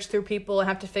to search through people and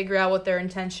have to figure out what their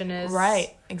intention is.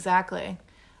 Right, exactly.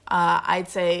 I'd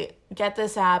say get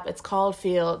this app. It's called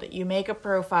Field. You make a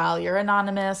profile. You're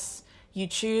anonymous. You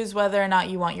choose whether or not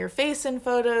you want your face in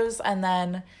photos, and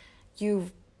then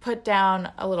you put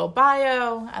down a little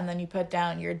bio, and then you put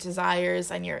down your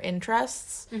desires and your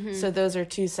interests. Mm-hmm. So those are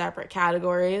 2 separate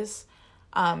categories.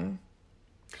 And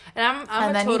I'm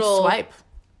and a then total you swipe.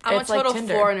 I'm it's a total like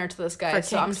foreigner to this guy,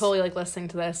 so I'm kinks. totally, like, listening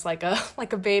to this like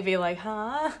a baby, like,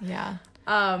 huh? Yeah.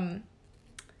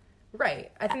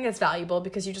 Right. I think that's valuable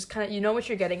because you just kind of, you know what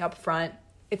you're getting up front.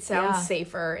 It sounds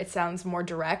safer. It sounds more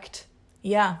direct.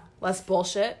 Yeah. Less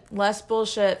bullshit. Less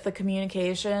bullshit. The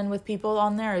communication with people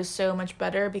on there is so much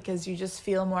better because you just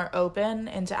feel more open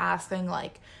into asking,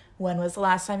 like, when was the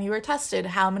last time you were tested?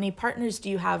 How many partners do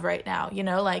you have right now? You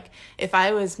know, like, if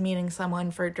I was meeting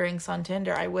someone for drinks on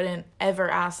Tinder, I wouldn't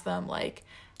ever ask them, like,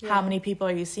 how many people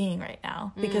are you seeing right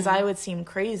now? Because I would seem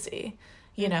crazy,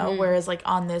 you know? Whereas, like,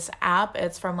 on this app,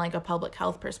 it's from, like, a public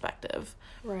health perspective.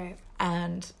 Right.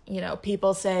 And, you know,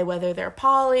 people say whether they're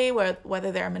poly,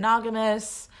 whether they're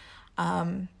monogamous.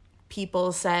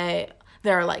 People say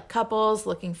there are, like, couples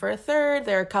looking for a third.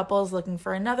 There are couples looking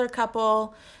for another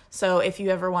couple. So if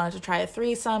you ever wanted to try a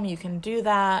threesome, you can do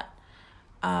that.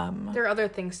 There are other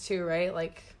things too, right?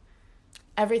 Like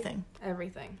everything.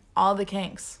 All the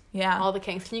kinks. Yeah. All the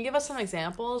kinks. Can you give us some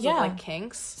examples of like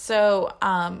kinks? So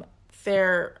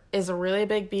there is a really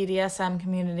big BDSM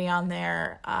community on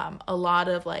there. A lot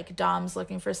of like doms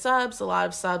looking for subs, a lot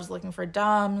of subs looking for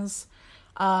doms.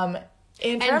 And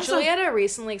Julietta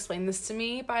recently explained this to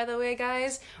me, by the way,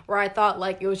 guys, where I thought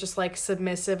like it was just like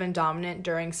submissive and dominant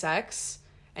during sex.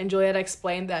 And Julietta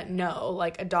explained that no,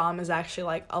 like a dom is actually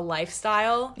like a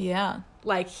lifestyle. Yeah.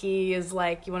 Like he is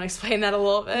like, you want to explain that a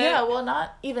little bit? Yeah, well,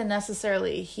 not even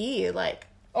necessarily he, like,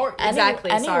 or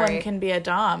anyone can be a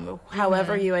dom,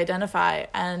 however you identify.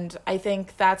 And I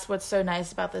think that's what's so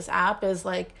nice about this app is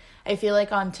like, I feel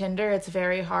like on Tinder, it's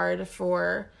very hard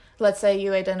for, let's say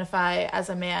you identify as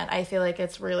a man. I feel like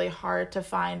it's really hard to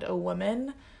find a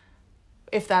woman,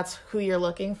 if that's who you're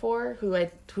looking for, who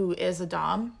is a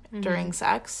dom during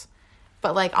sex.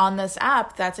 But, like, on this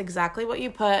app, that's exactly what you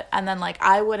put. And then, like,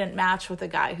 I wouldn't match with a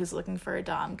guy who's looking for a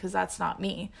dom because that's not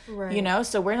me. Right. You know?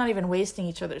 So we're not even wasting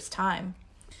each other's time.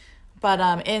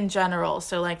 But in general,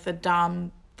 so, like, the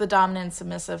dominant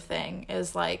submissive thing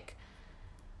is, like...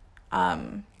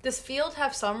 Does field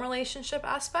have some relationship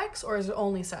aspects, or is it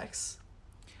only sex?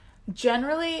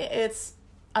 Generally, it's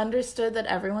understood that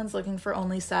everyone's looking for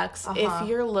only sex. If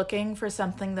you're looking for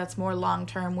something that's more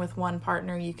long-term with one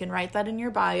partner, you can write that in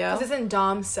your bio. Because isn't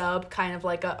dom sub kind of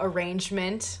like a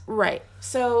arrangement? Right.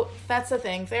 So that's the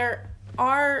thing. There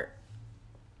are,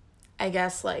 I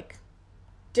guess, like,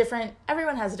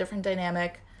 everyone has a different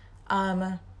dynamic.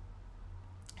 Some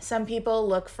people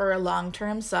look for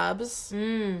long-term subs.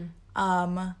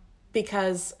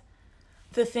 Because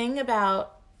the thing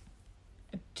about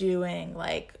doing,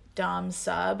 like, dom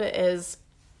sub is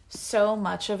so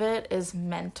much of it is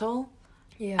mental.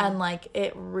 Yeah. And, like,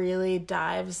 it really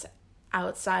dives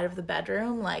outside of the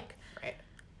bedroom. Like, right.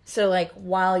 So, like,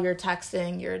 while you're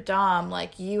texting your dom,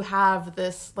 like, you have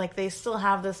this, like, they still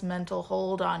have this mental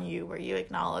hold on you where you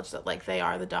acknowledge that, like, they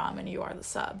are the dom and you are the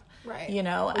sub. Right. You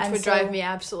know? Which would drive me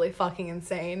absolutely fucking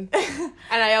insane. And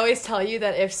I always tell you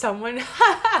that if someone...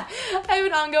 I have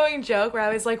an ongoing joke where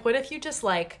I was like, what if you just,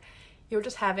 like... You were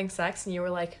just having sex and you were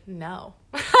like, no.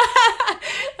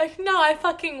 Like, no, I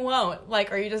fucking won't.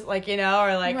 Like, are you just like, you know,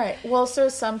 or like... Right. Well, so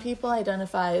some people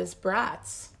identify as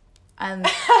brats. And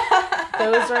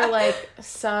those are like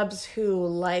subs who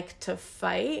like to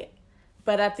fight.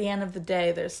 But at the end of the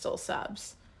day, they're still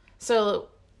subs. So,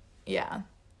 yeah.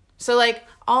 So, like,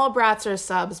 all brats are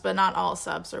subs, but not all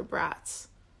subs are brats.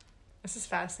 This is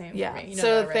fascinating for me. You know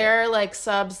so that, right? There are, like,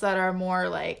 subs that are more,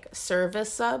 like,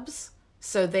 service subs.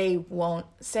 So they won't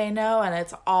say no, and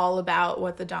it's all about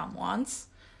what the dom wants.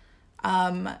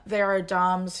 There are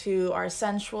doms who are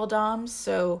sensual doms,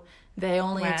 so they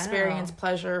only experience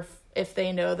pleasure if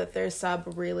they know that their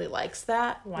sub really likes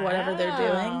that, whatever they're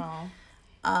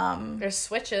doing. There's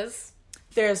switches.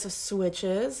 There's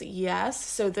switches, yes.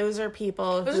 So those are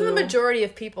people Those are the majority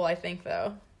of people, I think,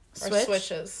 though.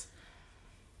 Switches.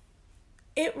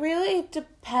 It really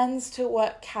depends to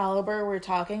what caliber we're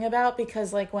talking about,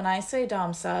 because, like, when I say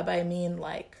dom sub, I mean,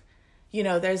 like, you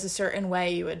know, there's a certain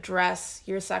way you address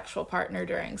your sexual partner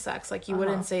during sex. Like, you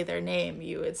wouldn't say their name.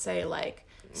 You would say, like,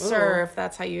 sir, if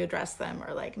that's how you address them,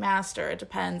 or, like, master. It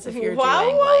depends if you're doing,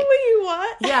 like... What were you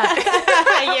what? Yeah.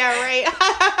 Yeah,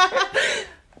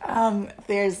 right.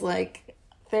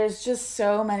 There's just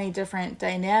so many different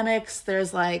dynamics.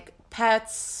 There's, like...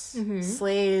 pets,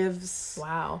 slaves.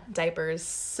 Wow. Diapers.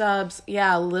 Subs.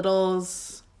 Yeah,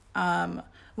 littles.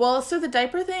 Well, so the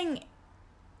diaper thing,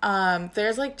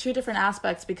 there's, like, two different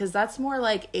aspects, because that's more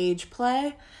like age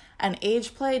play, and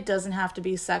age play doesn't have to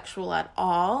be sexual at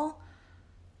all,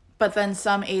 but then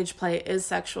some age play is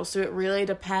sexual, so it really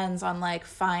depends on, like,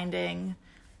 finding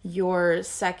your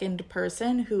second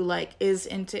person who like is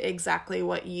into exactly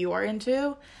what you are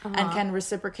into and can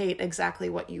reciprocate exactly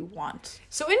what you want.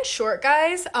 So in short,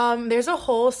 guys, there's a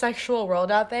whole sexual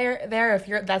world out there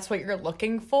if that's what you're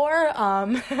looking for.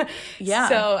 Yeah.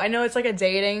 So I know it's like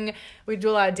we do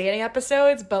a lot of dating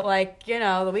episodes, but like, you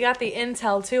know, we got the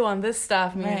intel too on this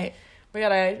stuff. I mean, right. We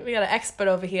got an expert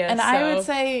over here. And so. I would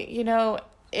say, you know,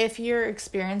 if you're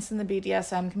experienced in the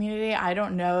BDSM community, I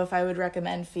don't know if I would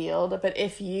recommend Field, but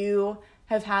if you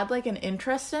have had like an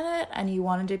interest in it and you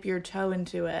want to dip your toe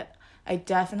into it, I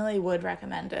definitely would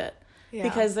recommend it. Yeah.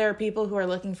 Because there are people who are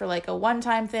looking for like a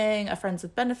one-time thing, a friends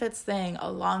with benefits thing, a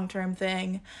long-term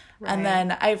thing. Right. And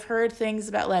then I've heard things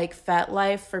about like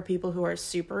FetLife for people who are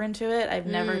super into it. I've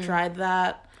never tried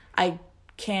that. I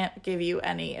can't give you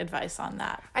any advice on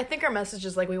that. I think our message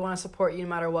is like we want to support you no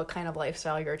matter what kind of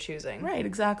lifestyle you're choosing. Right,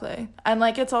 exactly. And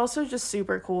like it's also just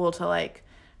super cool to like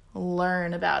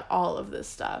learn about all of this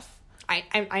stuff.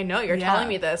 I know you're telling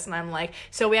me this, and I'm like,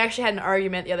 so we actually had an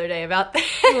argument the other day about this.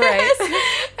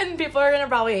 Right. And people are gonna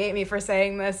probably hate me for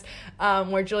saying this,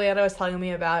 where Julietta was telling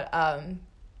me about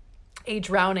a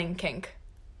drowning kink.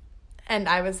 And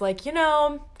I was like, you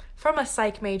know, from a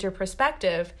psych major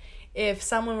perspective, if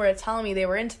someone were to tell me they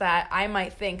were into that, I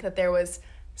might think that there was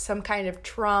some kind of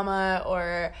trauma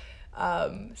or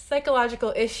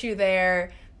psychological issue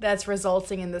there that's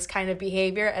resulting in this kind of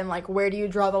behavior. And, like, where do you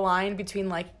draw the line between,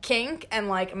 like, kink and,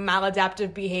 like,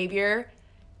 maladaptive behavior?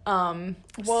 And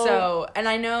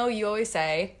I know you always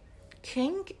say...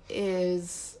 Kink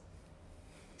is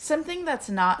something that's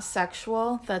not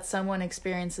sexual that someone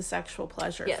experiences sexual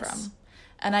pleasure from.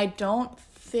 And I don't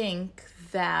think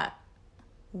that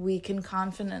we can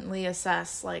confidently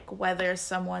assess like whether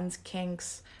someone's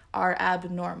kinks are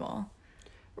abnormal,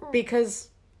 because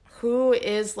who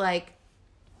is like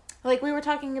we were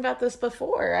talking about this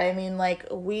before. I mean, like,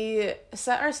 we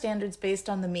set our standards based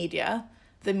on the media.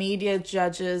 The media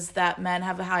judges that men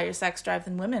have a higher sex drive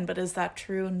than women, but is that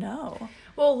true? No.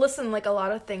 Well, listen, like, a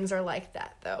lot of things are like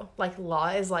that, though. Like, law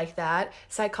is like that.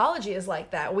 Psychology is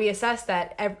like that. We assess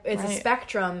that it's a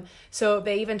spectrum. So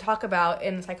they even talk about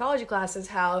in psychology classes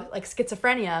how, like,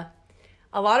 schizophrenia,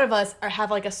 a lot of us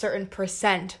have, like, a certain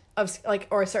percent of, like,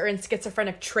 or certain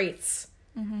schizophrenic traits.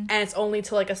 Mm-hmm. And it's only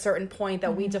to, like, a certain point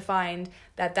that we defined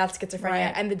that's schizophrenia.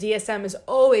 Right. And the DSM is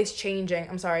always changing.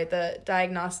 I'm sorry, the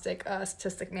Diagnostic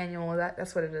Statistic Manual,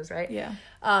 that's what it is, right? Yeah.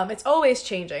 It's always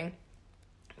changing.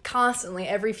 Constantly,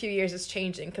 every few years it's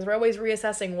changing, because we're always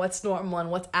reassessing what's normal and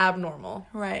what's abnormal.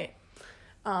 Right.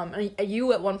 And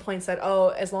you at one point said, oh,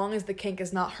 as long as the kink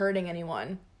is not hurting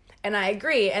anyone. And I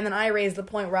agree. And then I raised the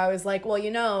point where I was like, well,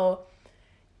 you know,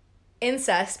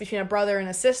 incest between a brother and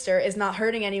a sister is not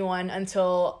hurting anyone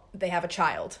until they have a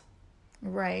child.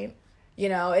 Right. You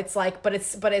know, it's like, but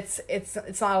it's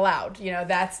not allowed. You know,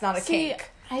 that's not a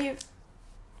kink.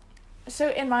 So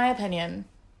in my opinion,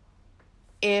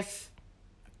 if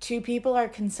two people are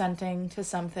consenting to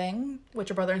something,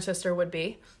 which a brother and sister would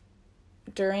be,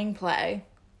 during play,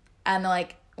 and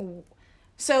like,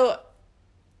 so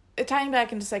tying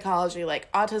back into psychology,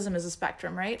 like, autism is a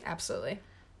spectrum, right? Absolutely.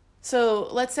 So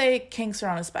let's say kinks are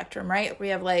on a spectrum, right? We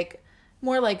have like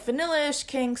more like vanilla-ish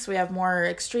kinks, we have more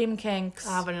extreme kinks.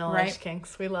 Vanilla-ish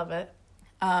kinks, we love it.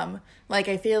 Like,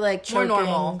 I feel like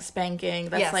choking, spanking,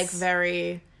 that's like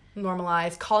very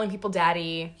normalized. Calling people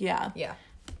daddy. Yeah.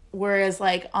 Whereas,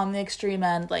 like, on the extreme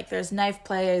end, like, there's knife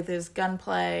play, there's gun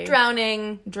play.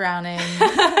 Drowning. A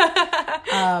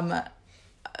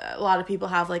lot of people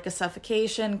have, like, a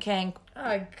suffocation kink.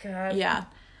 Oh, God. Yeah.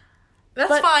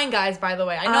 That's fine, guys, by the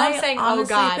way. I know I'm saying, oh,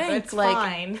 God, but it's like,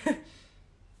 fine.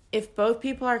 If both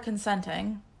people are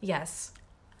consenting. Yes.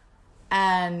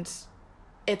 And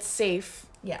it's safe.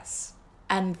 Yes.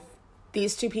 And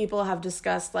these two people have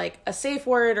discussed, like, a safe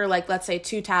word, or, like, let's say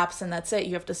 2 taps and that's it,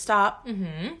 you have to stop.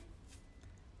 Mm-hmm.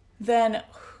 Then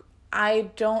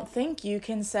I don't think you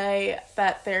can say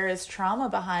that there is trauma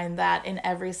behind that in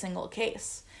every single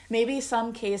case. Maybe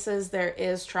some cases there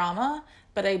is trauma,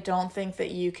 but I don't think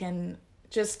that you can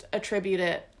just attribute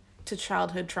it to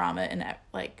childhood trauma in,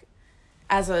 like,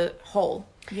 as a whole,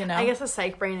 you know? I guess the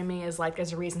psych brain in me is, like,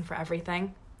 there's a reason for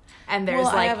everything. And there's,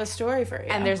 like, I have a story for you.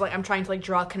 And there's, like, I'm trying to, like,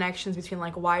 draw connections between,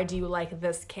 like, why do you like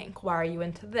this kink? Why are you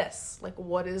into this? Like,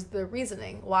 what is the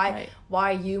reasoning?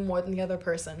 Why you more than the other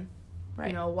person? Right.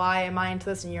 You know, why am I into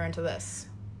this and you're into this?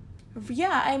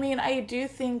 Yeah, I mean, I do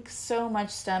think so much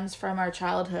stems from our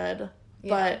childhood. Yeah.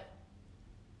 But,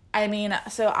 I mean,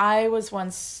 so I was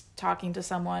once talking to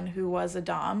someone who was a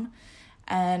dom,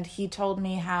 and he told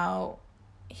me how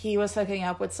he was hooking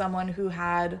up with someone who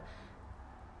had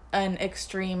an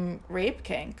extreme rape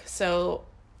kink. So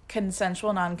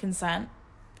consensual non-consent,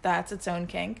 that's its own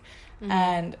kink.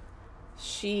 And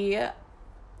she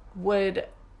would,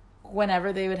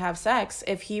 whenever they would have sex,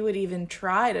 if he would even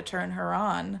try to turn her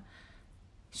on,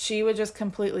 she would just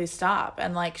completely stop,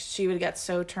 and like she would get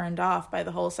so turned off by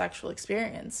the whole sexual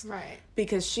experience. Right.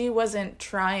 Because she wasn't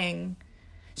trying,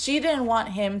 she didn't want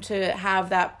him to have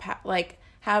that, like,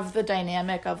 have the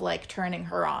dynamic of like turning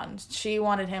her on. She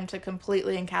wanted him to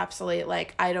completely encapsulate,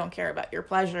 like, I don't care about your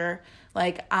pleasure,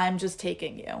 like, I'm just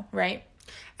taking you, right?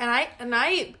 And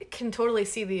I can totally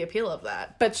see the appeal of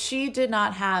that. But she did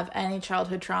not have any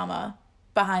childhood trauma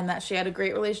behind that. She had a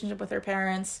great relationship with her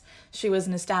parents. She was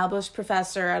an established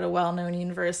professor at a well-known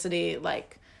university.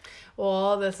 Like,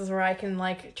 well, this is where I can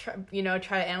like try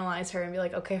to analyze her and be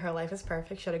like, okay, her life is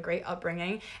perfect. She had a great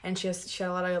upbringing, and she had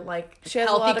a lot of like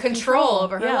healthy control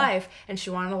over her life, and she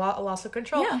wanted a loss of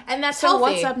control. Yeah. And that's healthy.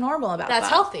 What's abnormal about that? That's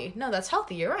healthy. No, that's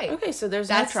healthy. You're right. Okay, so there's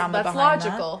no trauma behind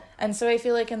logical. That. And so I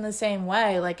feel like in the same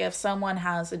way, like if someone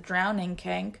has a drowning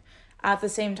kink, at the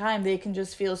same time, they can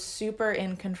just feel super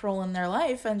in control in their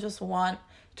life and just want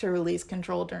to release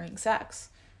control during sex.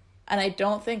 And I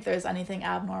don't think there's anything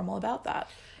abnormal about that.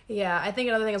 Yeah, I think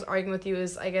another thing I was arguing with you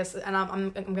is, I guess, and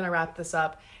I'm going to wrap this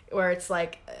up, where it's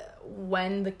like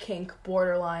when the kink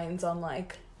borderlines on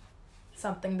like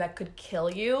something that could kill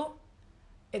you,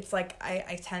 it's like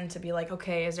I tend to be like,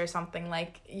 okay, is there something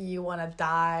like you want to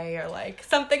die, or like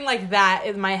something like that?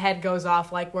 In my head goes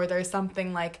off, like where there's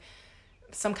something like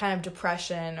some kind of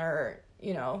depression, or,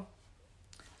 you know.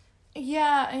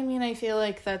 Yeah, I mean, I feel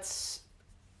like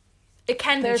it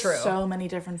can be true. There's so many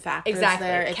different factors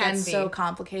there. It gets so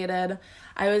complicated.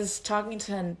 I was talking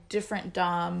to a different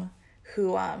dom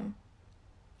who,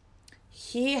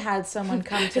 he had someone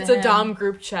come to him. It's a dom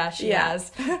group chat she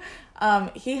has.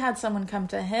 He had someone come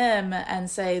to him and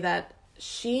say that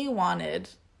she wanted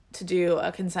to do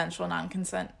a consensual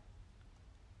non-consent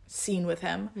scene with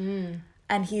him.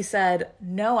 And he said,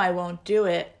 no, I won't do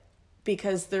it,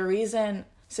 because the reason...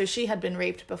 So she had been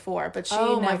raped before, but she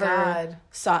never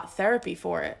sought therapy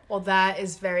for it. Well, that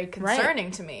is very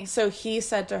concerning to me. So he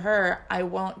said to her, I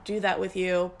won't do that with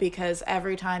you, because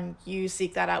every time you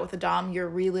seek that out with a dom, you're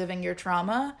reliving your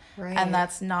trauma. Right. And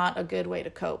that's not a good way to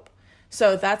cope.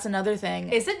 So that's another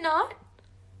thing. Is it not?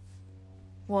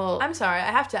 Well... I'm sorry,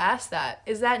 I have to ask that.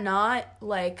 Is that not,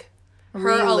 like... her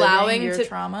allowing your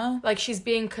trauma, like she's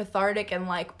being cathartic and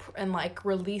like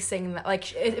releasing that,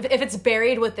 like if it's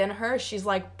buried within her, she's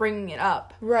like bringing it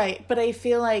up, right? But I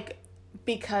feel like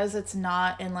because it's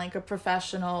not in like a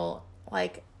professional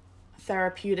like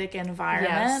therapeutic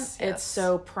environment, it's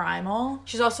so primal.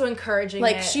 She's also encouraging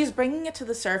like it. She's bringing it to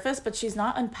the surface, but she's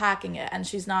not unpacking it, and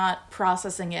she's not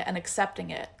processing it and accepting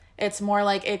it. It's more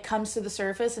like it comes to the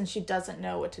surface and she doesn't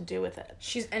know what to do with it.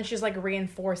 She's like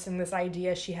reinforcing this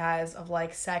idea she has of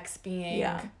like sex being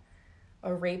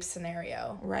a rape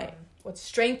scenario. Right. What's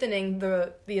strengthening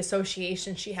the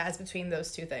association she has between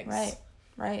those two things.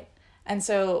 Right. And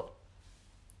so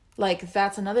like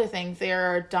that's another thing.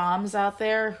 There are doms out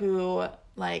there who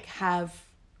like have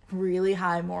really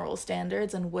high moral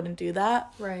standards and wouldn't do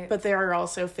that. Right. But there are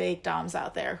also fake doms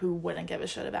out there who wouldn't give a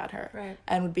shit about her. Right.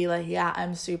 And would be like, yeah,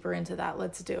 I'm super into that.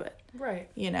 Let's do it. Right.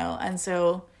 You know? And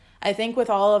so I think with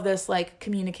all of this, like,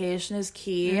 communication is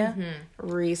key. Mm-hmm.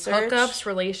 Research. Hookups,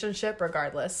 relationship,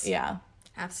 regardless. Yeah.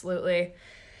 Absolutely.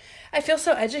 I feel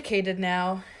so educated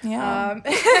now. Yeah.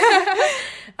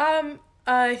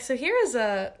 So here is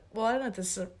a... Well, I don't know if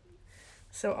this is...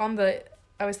 So on the...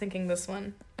 I was thinking this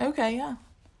one. Okay, yeah.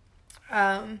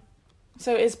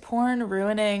 So is porn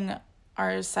ruining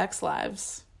our sex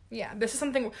lives? Yeah, this is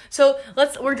something. So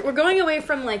we're going away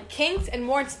from like kinks and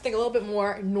more into something a little bit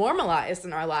more normalized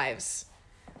in our lives.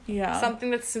 Yeah, something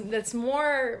that's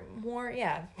more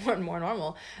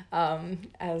normal,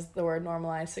 as the word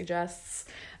normalized suggests.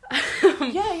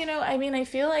 Yeah, you know, I mean, I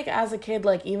feel like as a kid,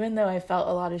 like even though I felt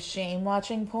a lot of shame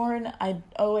watching porn, I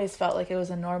always felt like it was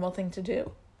a normal thing to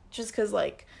do, just because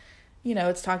like. You know,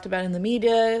 it's talked about in the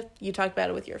media. You talk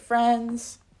about it with your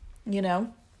friends, you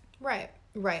know? Right.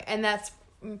 And that's,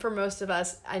 for most of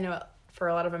us, I know for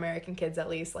a lot of American kids at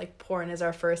least, like, porn is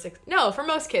our first... for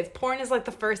most kids, porn is, like,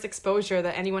 the first exposure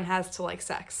that anyone has to, like,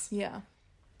 sex. Yeah.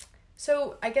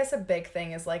 So, I guess a big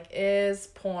thing is, like, is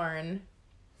porn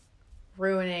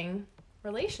ruining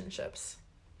relationships?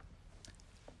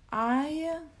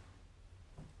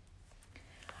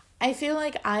 I feel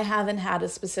like I haven't had a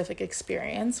specific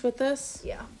experience with this.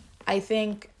 Yeah. I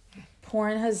think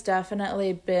porn has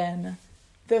definitely been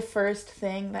the first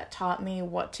thing that taught me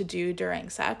what to do during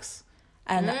sex.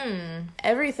 And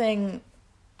everything...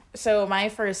 So my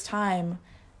first time,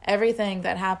 everything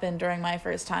that happened during my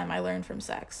first time, I learned from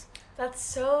sex. That's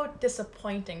so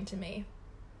disappointing to me.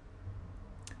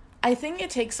 I think it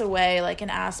takes away, like, an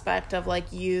aspect of,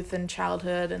 like, youth and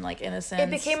childhood and, like, innocence. It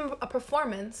became a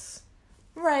performance.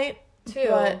 Right. Too.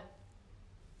 But,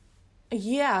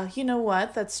 yeah, you know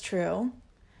what? That's true.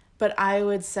 But I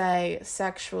would say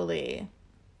sexually,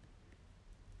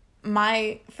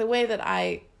 the way that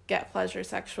I get pleasure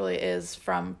sexually is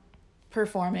from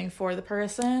performing for the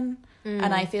person.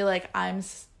 And I feel like I'm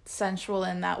sensual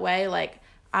in that way. Like,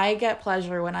 I get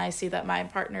pleasure when I see that my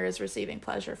partner is receiving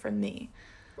pleasure from me.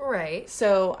 Right.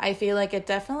 So I feel like it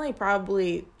definitely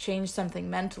probably changed something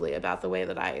mentally about the way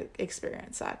that I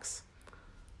experience sex.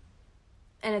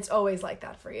 And it's always like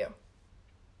that for you.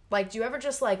 Like, do you ever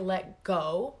just, like, let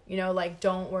go? You know, like,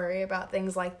 don't worry about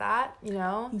things like that, you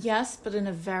know? Yes, but in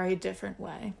a very different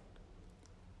way.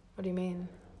 What do you mean?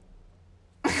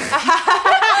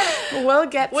 We'll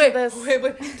get to this.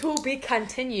 Wait, to be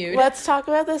continued. Let's talk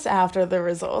about this after the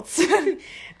results.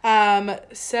 Porn,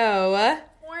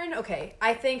 okay.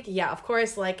 I think, yeah, of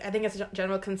course, like, I think it's a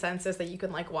general consensus that you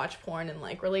can, like, watch porn in,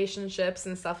 like, relationships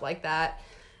and stuff like that.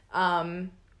 And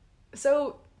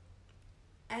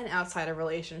outside of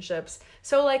relationships.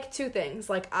 So, like, two things.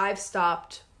 Like, I've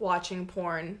stopped watching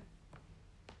porn,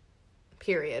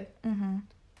 period. Mm-hmm.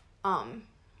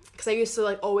 Because I used to,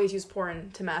 like, always use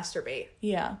porn to masturbate.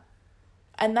 Yeah.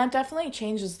 And that definitely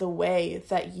changes the way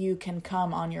that you can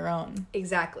come on your own.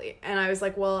 Exactly. And I was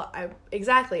like, well, I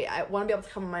want to be able to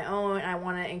come on my own, and I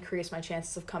want to increase my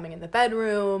chances of coming in the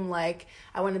bedroom. Like,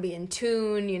 I want to be in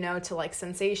tune, you know, to, like,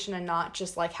 sensation and not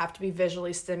just, like, have to be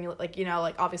visually stimulated. Like, you know,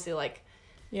 like, obviously, like,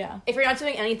 yeah. If you're not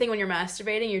doing anything when you're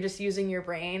masturbating, you're just using your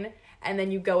brain, and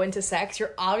then you go into sex,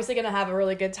 you're obviously going to have a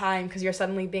really good time because you're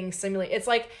suddenly being stimulated. It's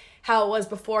like how it was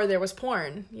before there was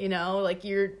porn, you know? Like,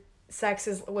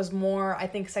 was more, I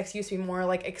think sex used to be more,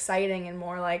 like, exciting and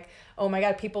more, like, oh my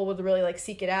God, people would really, like,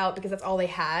 seek it out because that's all they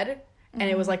had. And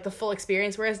it was, like, the full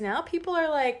experience. Whereas now people are,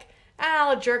 like,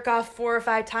 I'll jerk off 4 or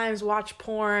 5 times, watch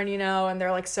porn, you know? And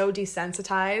they're, like, so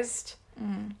desensitized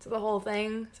to the whole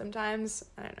thing sometimes.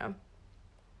 I don't know.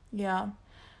 Yeah.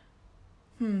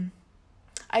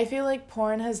 I feel like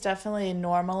porn has definitely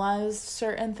normalized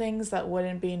certain things that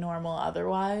wouldn't be normal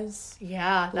otherwise.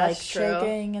 Yeah, that's like true. Like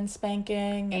choking and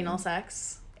spanking. Anal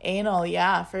sex. Anal,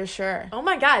 yeah, for sure. Oh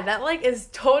my God, that, like, is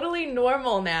totally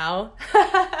normal now.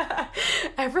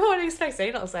 Everyone expects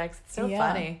anal sex. It's so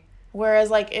funny. Whereas,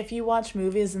 like, if you watch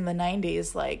movies in the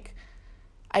 90s, like,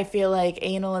 I feel like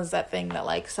anal is that thing that,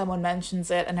 like, someone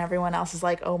mentions it and everyone else is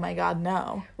like, oh my God,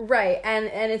 no. Right, and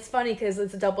it's funny because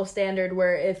it's a double standard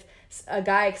where if a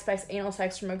guy expects anal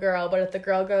sex from a girl, but if the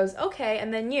girl goes, okay,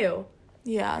 and then you.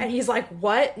 Yeah. And he's like,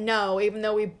 what? No, even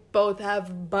though we both have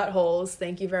buttholes,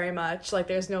 thank you very much. Like,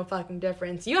 there's no fucking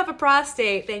difference. You have a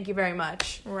prostate, thank you very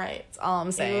much. Right. That's all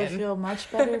I'm saying. It would feel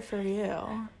much better for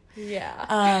you.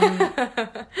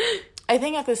 Yeah. I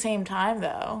think at the same time,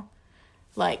 though,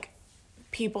 like,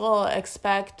 people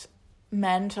expect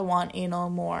men to want anal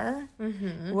more,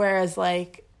 whereas,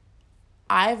 like,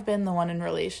 I've been the one in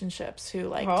relationships who,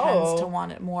 like, tends to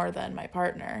want it more than my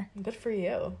partner. Good for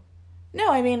you.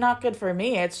 No, I mean, not good for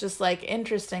me. It's just, like,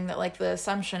 interesting that, like, the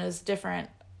assumption is different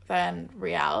than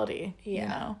reality, you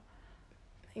know?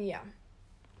 Yeah.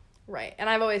 Right. And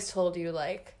I've always told you,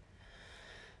 like,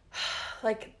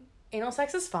 anal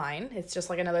sex is fine. It's just,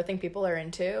 like, another thing people are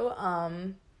into.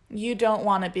 You don't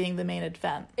want it being the main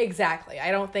event. Exactly.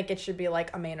 I don't think it should be,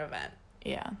 like, a main event.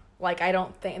 Yeah. Like, I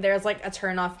don't think... There's, like, a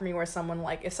turn-off for me where someone,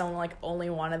 like... If someone, like, only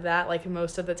wanted that, like,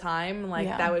 most of the time, like,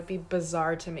 that would be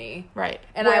bizarre to me. Right.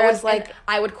 And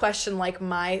I would question, like,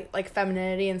 my, like,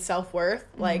 femininity and self-worth.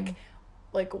 Like,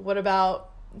 what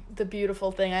about the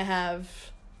beautiful thing I have,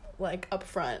 like, up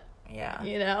front? Yeah.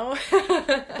 You know?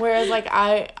 Whereas, like,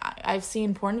 I've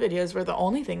seen porn videos where the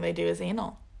only thing they do is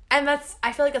anal. And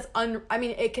I feel like that's I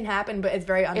mean, it can happen, but it's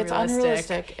very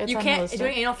unrealistic. It's unrealistic. You can't...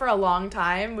 Doing anal for a long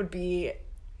time would be...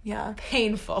 Yeah.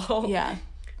 Painful. Yeah.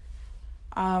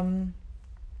 No,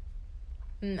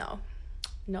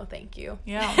 thank you.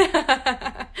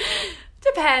 Yeah.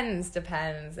 Depends.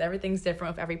 Everything's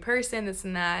different with every person, this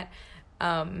and that.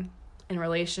 In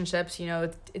relationships, you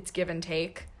know, it's give and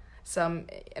take. And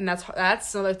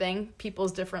that's another thing.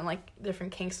 People's different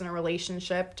kinks in a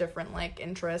relationship, different, like,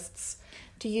 interests.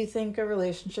 Do you think a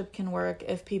relationship can work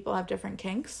if people have different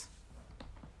kinks?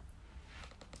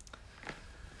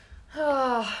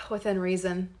 Within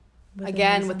reason.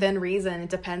 Within reason. It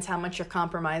depends how much you're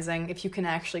compromising, if you can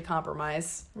actually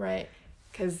compromise. Right.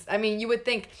 Because, I mean, you would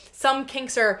think some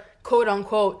kinks are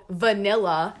quote-unquote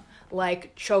vanilla,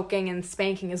 like choking and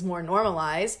spanking is more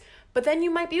normalized, but then you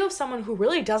might be with someone who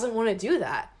really doesn't want to do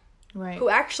that. Right. Who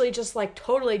actually just, like,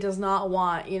 totally does not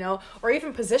want, you know, or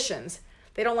even positions.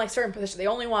 they don't like certain positions. They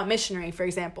only want missionary, for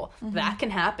example. That can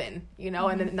happen, you know,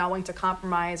 and then not wanting to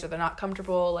compromise or they're not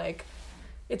comfortable. Like,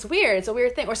 it's weird. It's a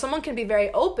weird thing. Or someone can be very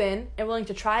open and willing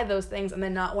to try those things and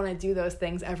then not want to do those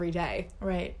things every day.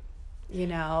 Right. You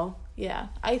know? Yeah.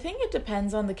 I think it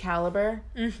depends on the caliber.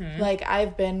 Like,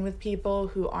 I've been with people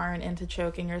who aren't into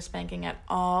choking or spanking at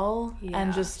all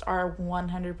and just are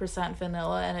 100%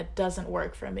 vanilla, and it doesn't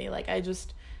work for me. Like, I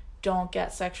just don't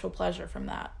get sexual pleasure from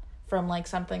that, from, like,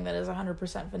 something that is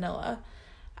 100% vanilla.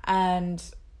 And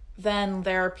then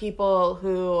there are people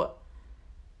who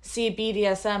see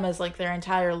BDSM as, like, their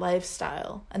entire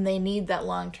lifestyle, and they need that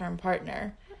long-term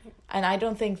partner. And I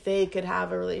don't think they could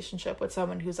have a relationship with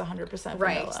someone who's 100% vanilla.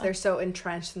 Right. They're so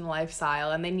entrenched in the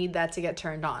lifestyle, and they need that to get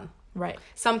turned on. Right.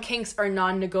 Some kinks are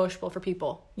non-negotiable for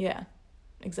people. Yeah,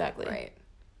 exactly. Right.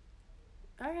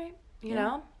 All right. You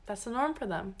know, that's the norm for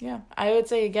them. Yeah. I would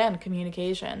say, again,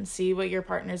 communication. See what your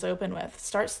partner's open with.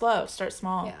 Start slow. Start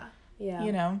small. Yeah. Yeah.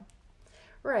 You know?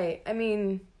 Right. I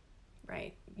mean,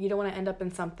 right. You don't want to end up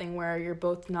in something where you're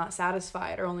both not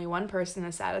satisfied or only one person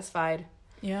is satisfied.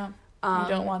 Yeah. You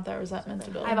don't want that resentment to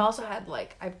build. I've also had,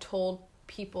 like, I've told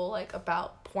people, like,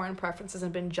 about porn preferences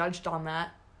and been judged on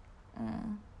that.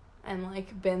 And,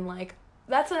 like, been, like,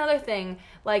 that's another thing.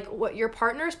 Like, what your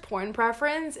partner's porn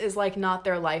preference is, like, not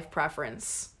their life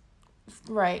preference.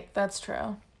 Right. That's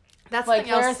true. That's like,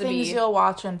 there are to things be... you'll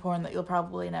watch in porn that you'll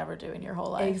probably never do in your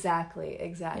whole life. Exactly.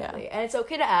 Yeah. And it's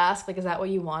okay to ask, like, is that what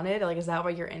you wanted? Or, like, is that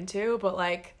what you're into? But,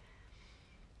 like...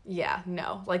 Yeah,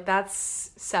 no, like, that's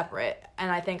separate.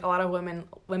 And I think a lot of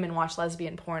women watch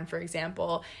lesbian porn, for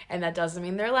example, and that doesn't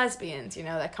mean they're lesbians, you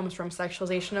know, that comes from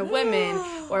sexualization of women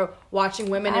or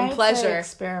watching women in pleasure.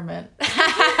 Experiment.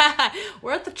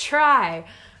 Worth a try.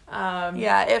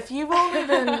 Yeah, if you've only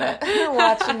been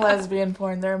watching lesbian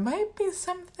porn, there might be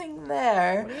something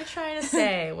there. What are you trying to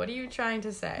say? What are you trying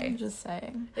to say? I'm just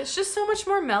saying. It's just so much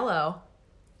more mellow.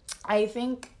 I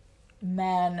think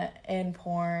men in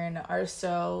porn are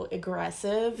so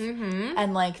aggressive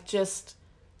and, like, just,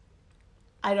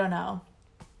 I don't know.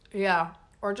 Yeah.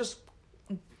 Or just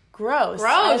gross.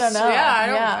 I don't know.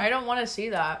 Yeah, I don't want to see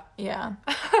that. Yeah.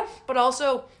 But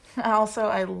also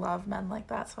I love men like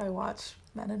that, so I watch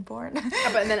men in porn.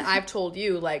 But then I've told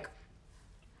you, like,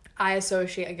 I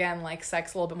associate, again, like,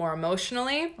 sex a little bit more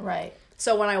emotionally. Right.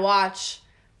 So when I watch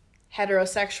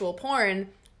heterosexual porn,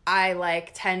 I,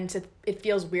 like, tend to, it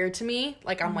feels weird to me.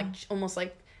 Like, I'm, like, almost,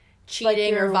 like,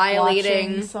 cheating like or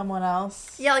violating someone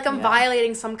else. Yeah, like, I'm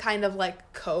violating some kind of,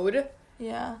 like, code.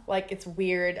 Yeah. Like, it's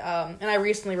weird. And I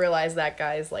recently realized that,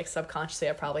 guys, like, subconsciously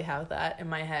I probably have that in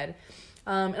my head.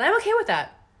 And I'm okay with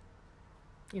that.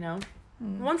 You know?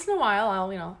 Once in a while,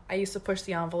 I'll, you know, I used to push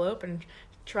the envelope and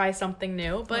try something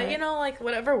new. But, you know, like,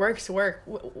 whatever works,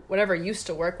 whatever used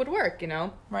to work would work, you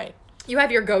know? Right. You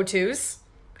have your go-tos.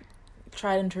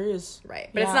 Tried and trues. Right.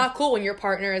 But it's not cool when your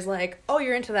partner is like, oh,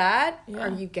 you're into that? Yeah. Are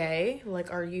you gay?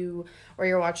 Like, or you're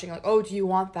watching, like, oh, do you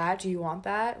want that? Do you want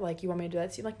that? Like, you want me to do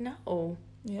that? So you're like, no.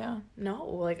 Yeah. No.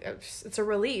 Like, it's a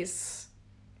release.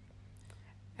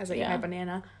 As I eat my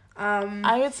banana.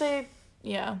 I would say,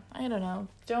 I don't know.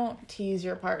 Don't tease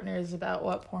your partners about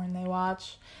what porn they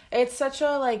watch. It's such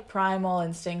a, like, primal,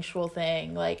 instinctual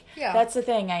thing. Like, that's the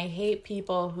thing. I hate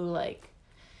people who, like,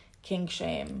 kink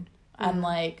shame. And,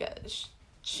 like,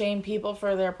 shame people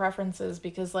for their preferences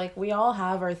because, like, we all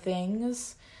have our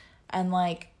things. And,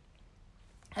 like,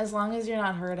 as long as you're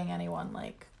not hurting anyone,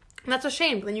 like... And that's a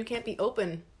shame. But then you can't be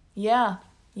open. Yeah.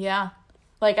 Yeah.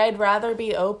 Like, I'd rather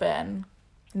be open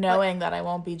knowing that I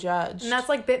won't be judged. And that's,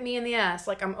 like, bit me in the ass.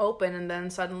 Like, I'm open and then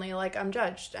suddenly, like, I'm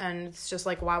judged. And it's just,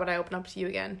 like, why would I open up to you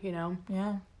again, you know?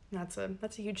 Yeah. That's a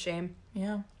huge shame.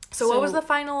 Yeah. So what was the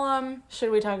final,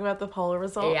 Should we talk about the poll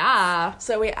results? Yeah.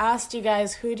 So we asked you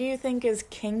guys, who do you think is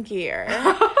kinkier?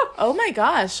 Oh my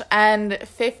gosh. And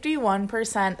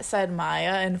 51% said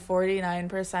Maya and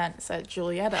 49% said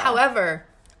Julieta. However,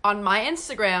 on my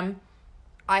Instagram,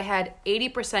 I had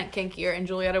 80% kinkier and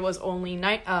Julieta was only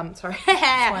 20.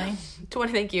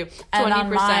 20, thank you. 20%. And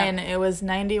on mine, it was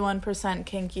 91%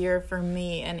 kinkier for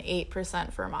me and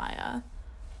 8% for Maya.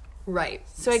 Right.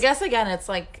 So I guess, again, it's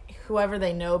like whoever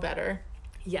they know better.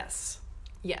 Yes.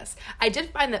 I did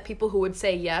find that people who would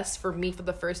say yes for me for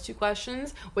the first two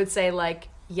questions would say, like,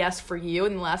 yes for you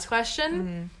in the last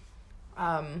question.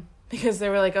 Because they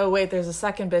were like, oh, wait, there's a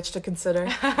second bitch to consider.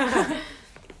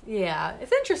 Yeah.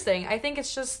 It's interesting. I think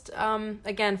it's just,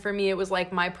 again, for me, it was,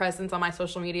 like, my presence on my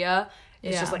social media.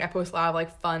 It's just, like, I post a lot of,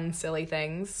 like, fun, silly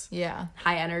things. Yeah.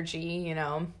 High energy, you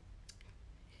know.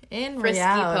 In frisky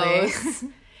reality. posts.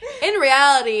 In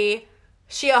reality...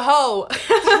 She a hoe.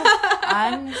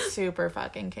 I'm super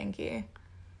fucking kinky.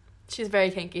 She's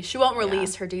very kinky. She won't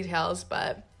release her details,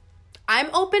 but I'm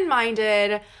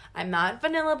open-minded. I'm not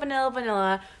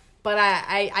vanilla, but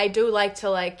I do like to,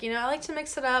 like, you know, I like to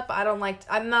mix it up.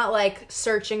 I'm not, like,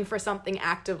 searching for something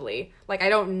actively. Like, I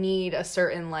don't need a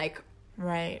certain, like,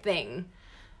 thing.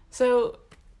 So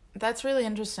that's really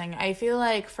interesting. I feel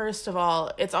like, first of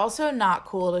all, it's also not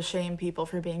cool to shame people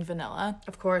for being vanilla.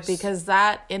 Of course. Because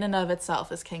that, in and of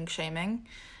itself, is kink shaming.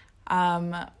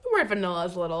 The word vanilla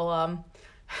is a little,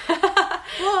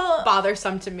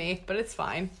 bothersome to me, but it's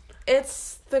fine.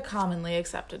 It's the commonly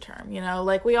accepted term, you know?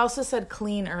 Like, we also said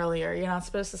clean earlier. You're not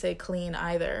supposed to say clean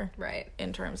either. Right.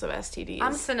 In terms of STDs.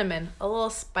 I'm cinnamon. A little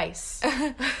spice.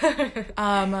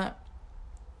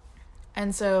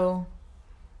 And so,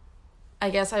 I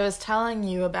guess I was telling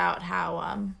you about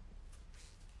how,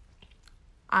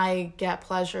 I get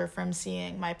pleasure from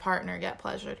seeing my partner get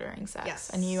pleasure during sex. Yes.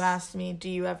 And you asked me, do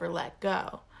you ever let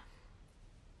go?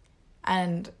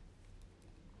 And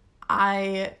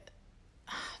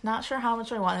not sure how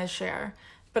much I want to share,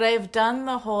 but I've done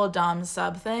the whole dom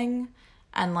sub thing,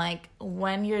 and, like,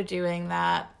 when you're doing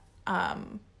that,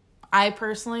 I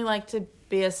personally like to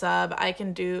be a sub. I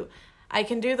can do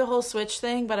the whole switch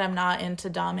thing, but I'm not into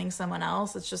doming someone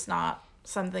else. It's just not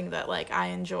something that, like, I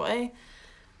enjoy.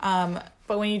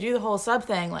 But when you do the whole sub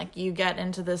thing, like, you get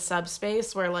into this sub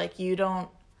space where, like,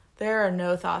 there are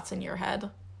no thoughts in your head.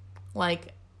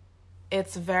 Like,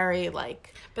 it's very,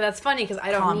 like, but that's funny because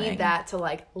I don't calming. need that to,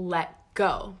 like, let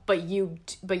go. But you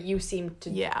seem to.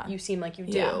 Yeah. You seem like you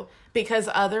do. Yeah. Because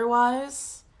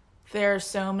otherwise, there are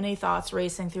so many thoughts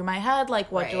racing through my head. Like,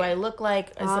 what do I look like?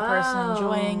 Is the person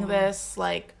enjoying this?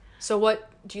 Like. So what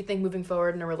do you think moving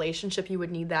forward in a relationship you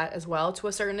would need that as well to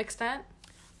a certain extent?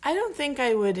 I don't think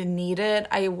I would need it.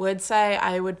 I would say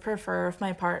I would prefer if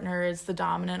my partner is the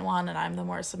dominant one and I'm the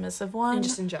more submissive one. And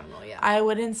just in general, yeah. I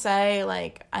wouldn't say,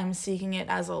 like, I'm seeking it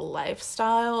as a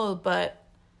lifestyle, but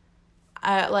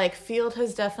like, Field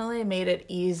has definitely made it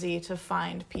easy to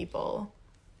find people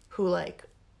who, like,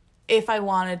 if I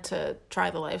wanted to try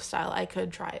the lifestyle, I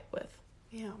could try it with.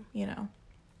 Yeah. You know,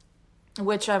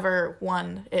 whichever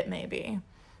one it may be.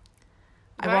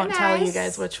 Very I won't tell you nice.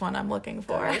 guys which one I'm looking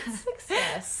for. Great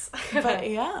success. But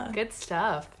yeah. Good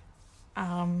stuff.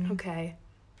 Okay.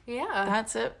 Yeah.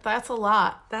 That's it. That's a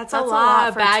lot. That's a lot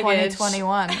of for baggage.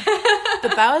 2021.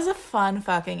 But that was a fun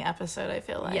fucking episode, I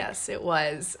feel like. Yes, it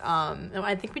was.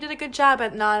 I think we did a good job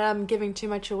at not giving too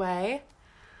much away.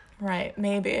 Right,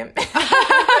 maybe.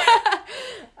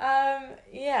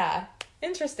 Yeah.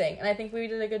 Interesting. And I think we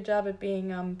did a good job at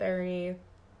being very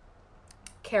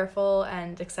careful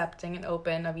and accepting and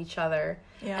open of each other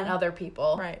and other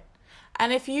people. Right.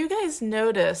 And if you guys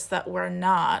notice that we're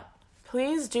not,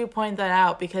 please do point that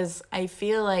out, because I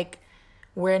feel like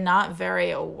we're not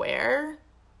very aware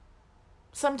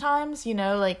sometimes, you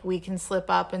know, like, we can slip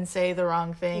up and say the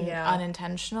wrong thing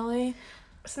unintentionally.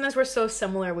 Sometimes we're so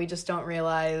similar we just don't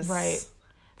realize. Right.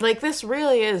 Like, this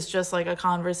really is just, like, a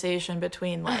conversation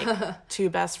between, like, two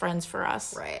best friends for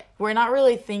us. Right. We're not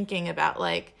really thinking about,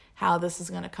 like, how this is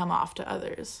going to come off to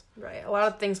others. Right. A lot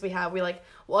of things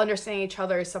we'll understand each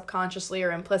other subconsciously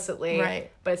or implicitly. Right.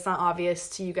 But it's not obvious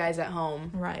to you guys at home.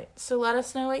 Right. So let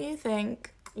us know what you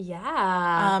think.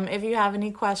 Yeah. If you have any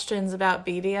questions about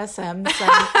BDSM,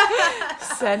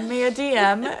 send me a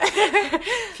DM.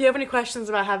 If you have any questions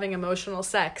about having emotional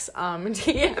sex,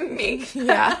 DM me.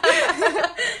 Yeah.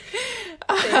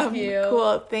 Thank you.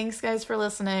 Cool. Thanks, guys, for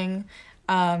listening.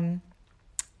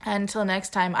 Until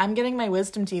next time, I'm getting my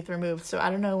wisdom teeth removed, so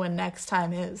I don't know when next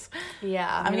time is. Yeah.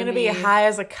 I'm going to be high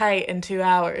as a kite in 2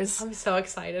 hours. I'm so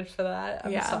excited for that.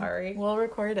 I'm sorry. We'll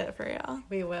record it for y'all.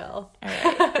 We will. All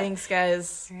right. Thanks,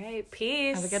 guys. All right.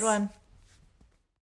 Peace. Have a good one.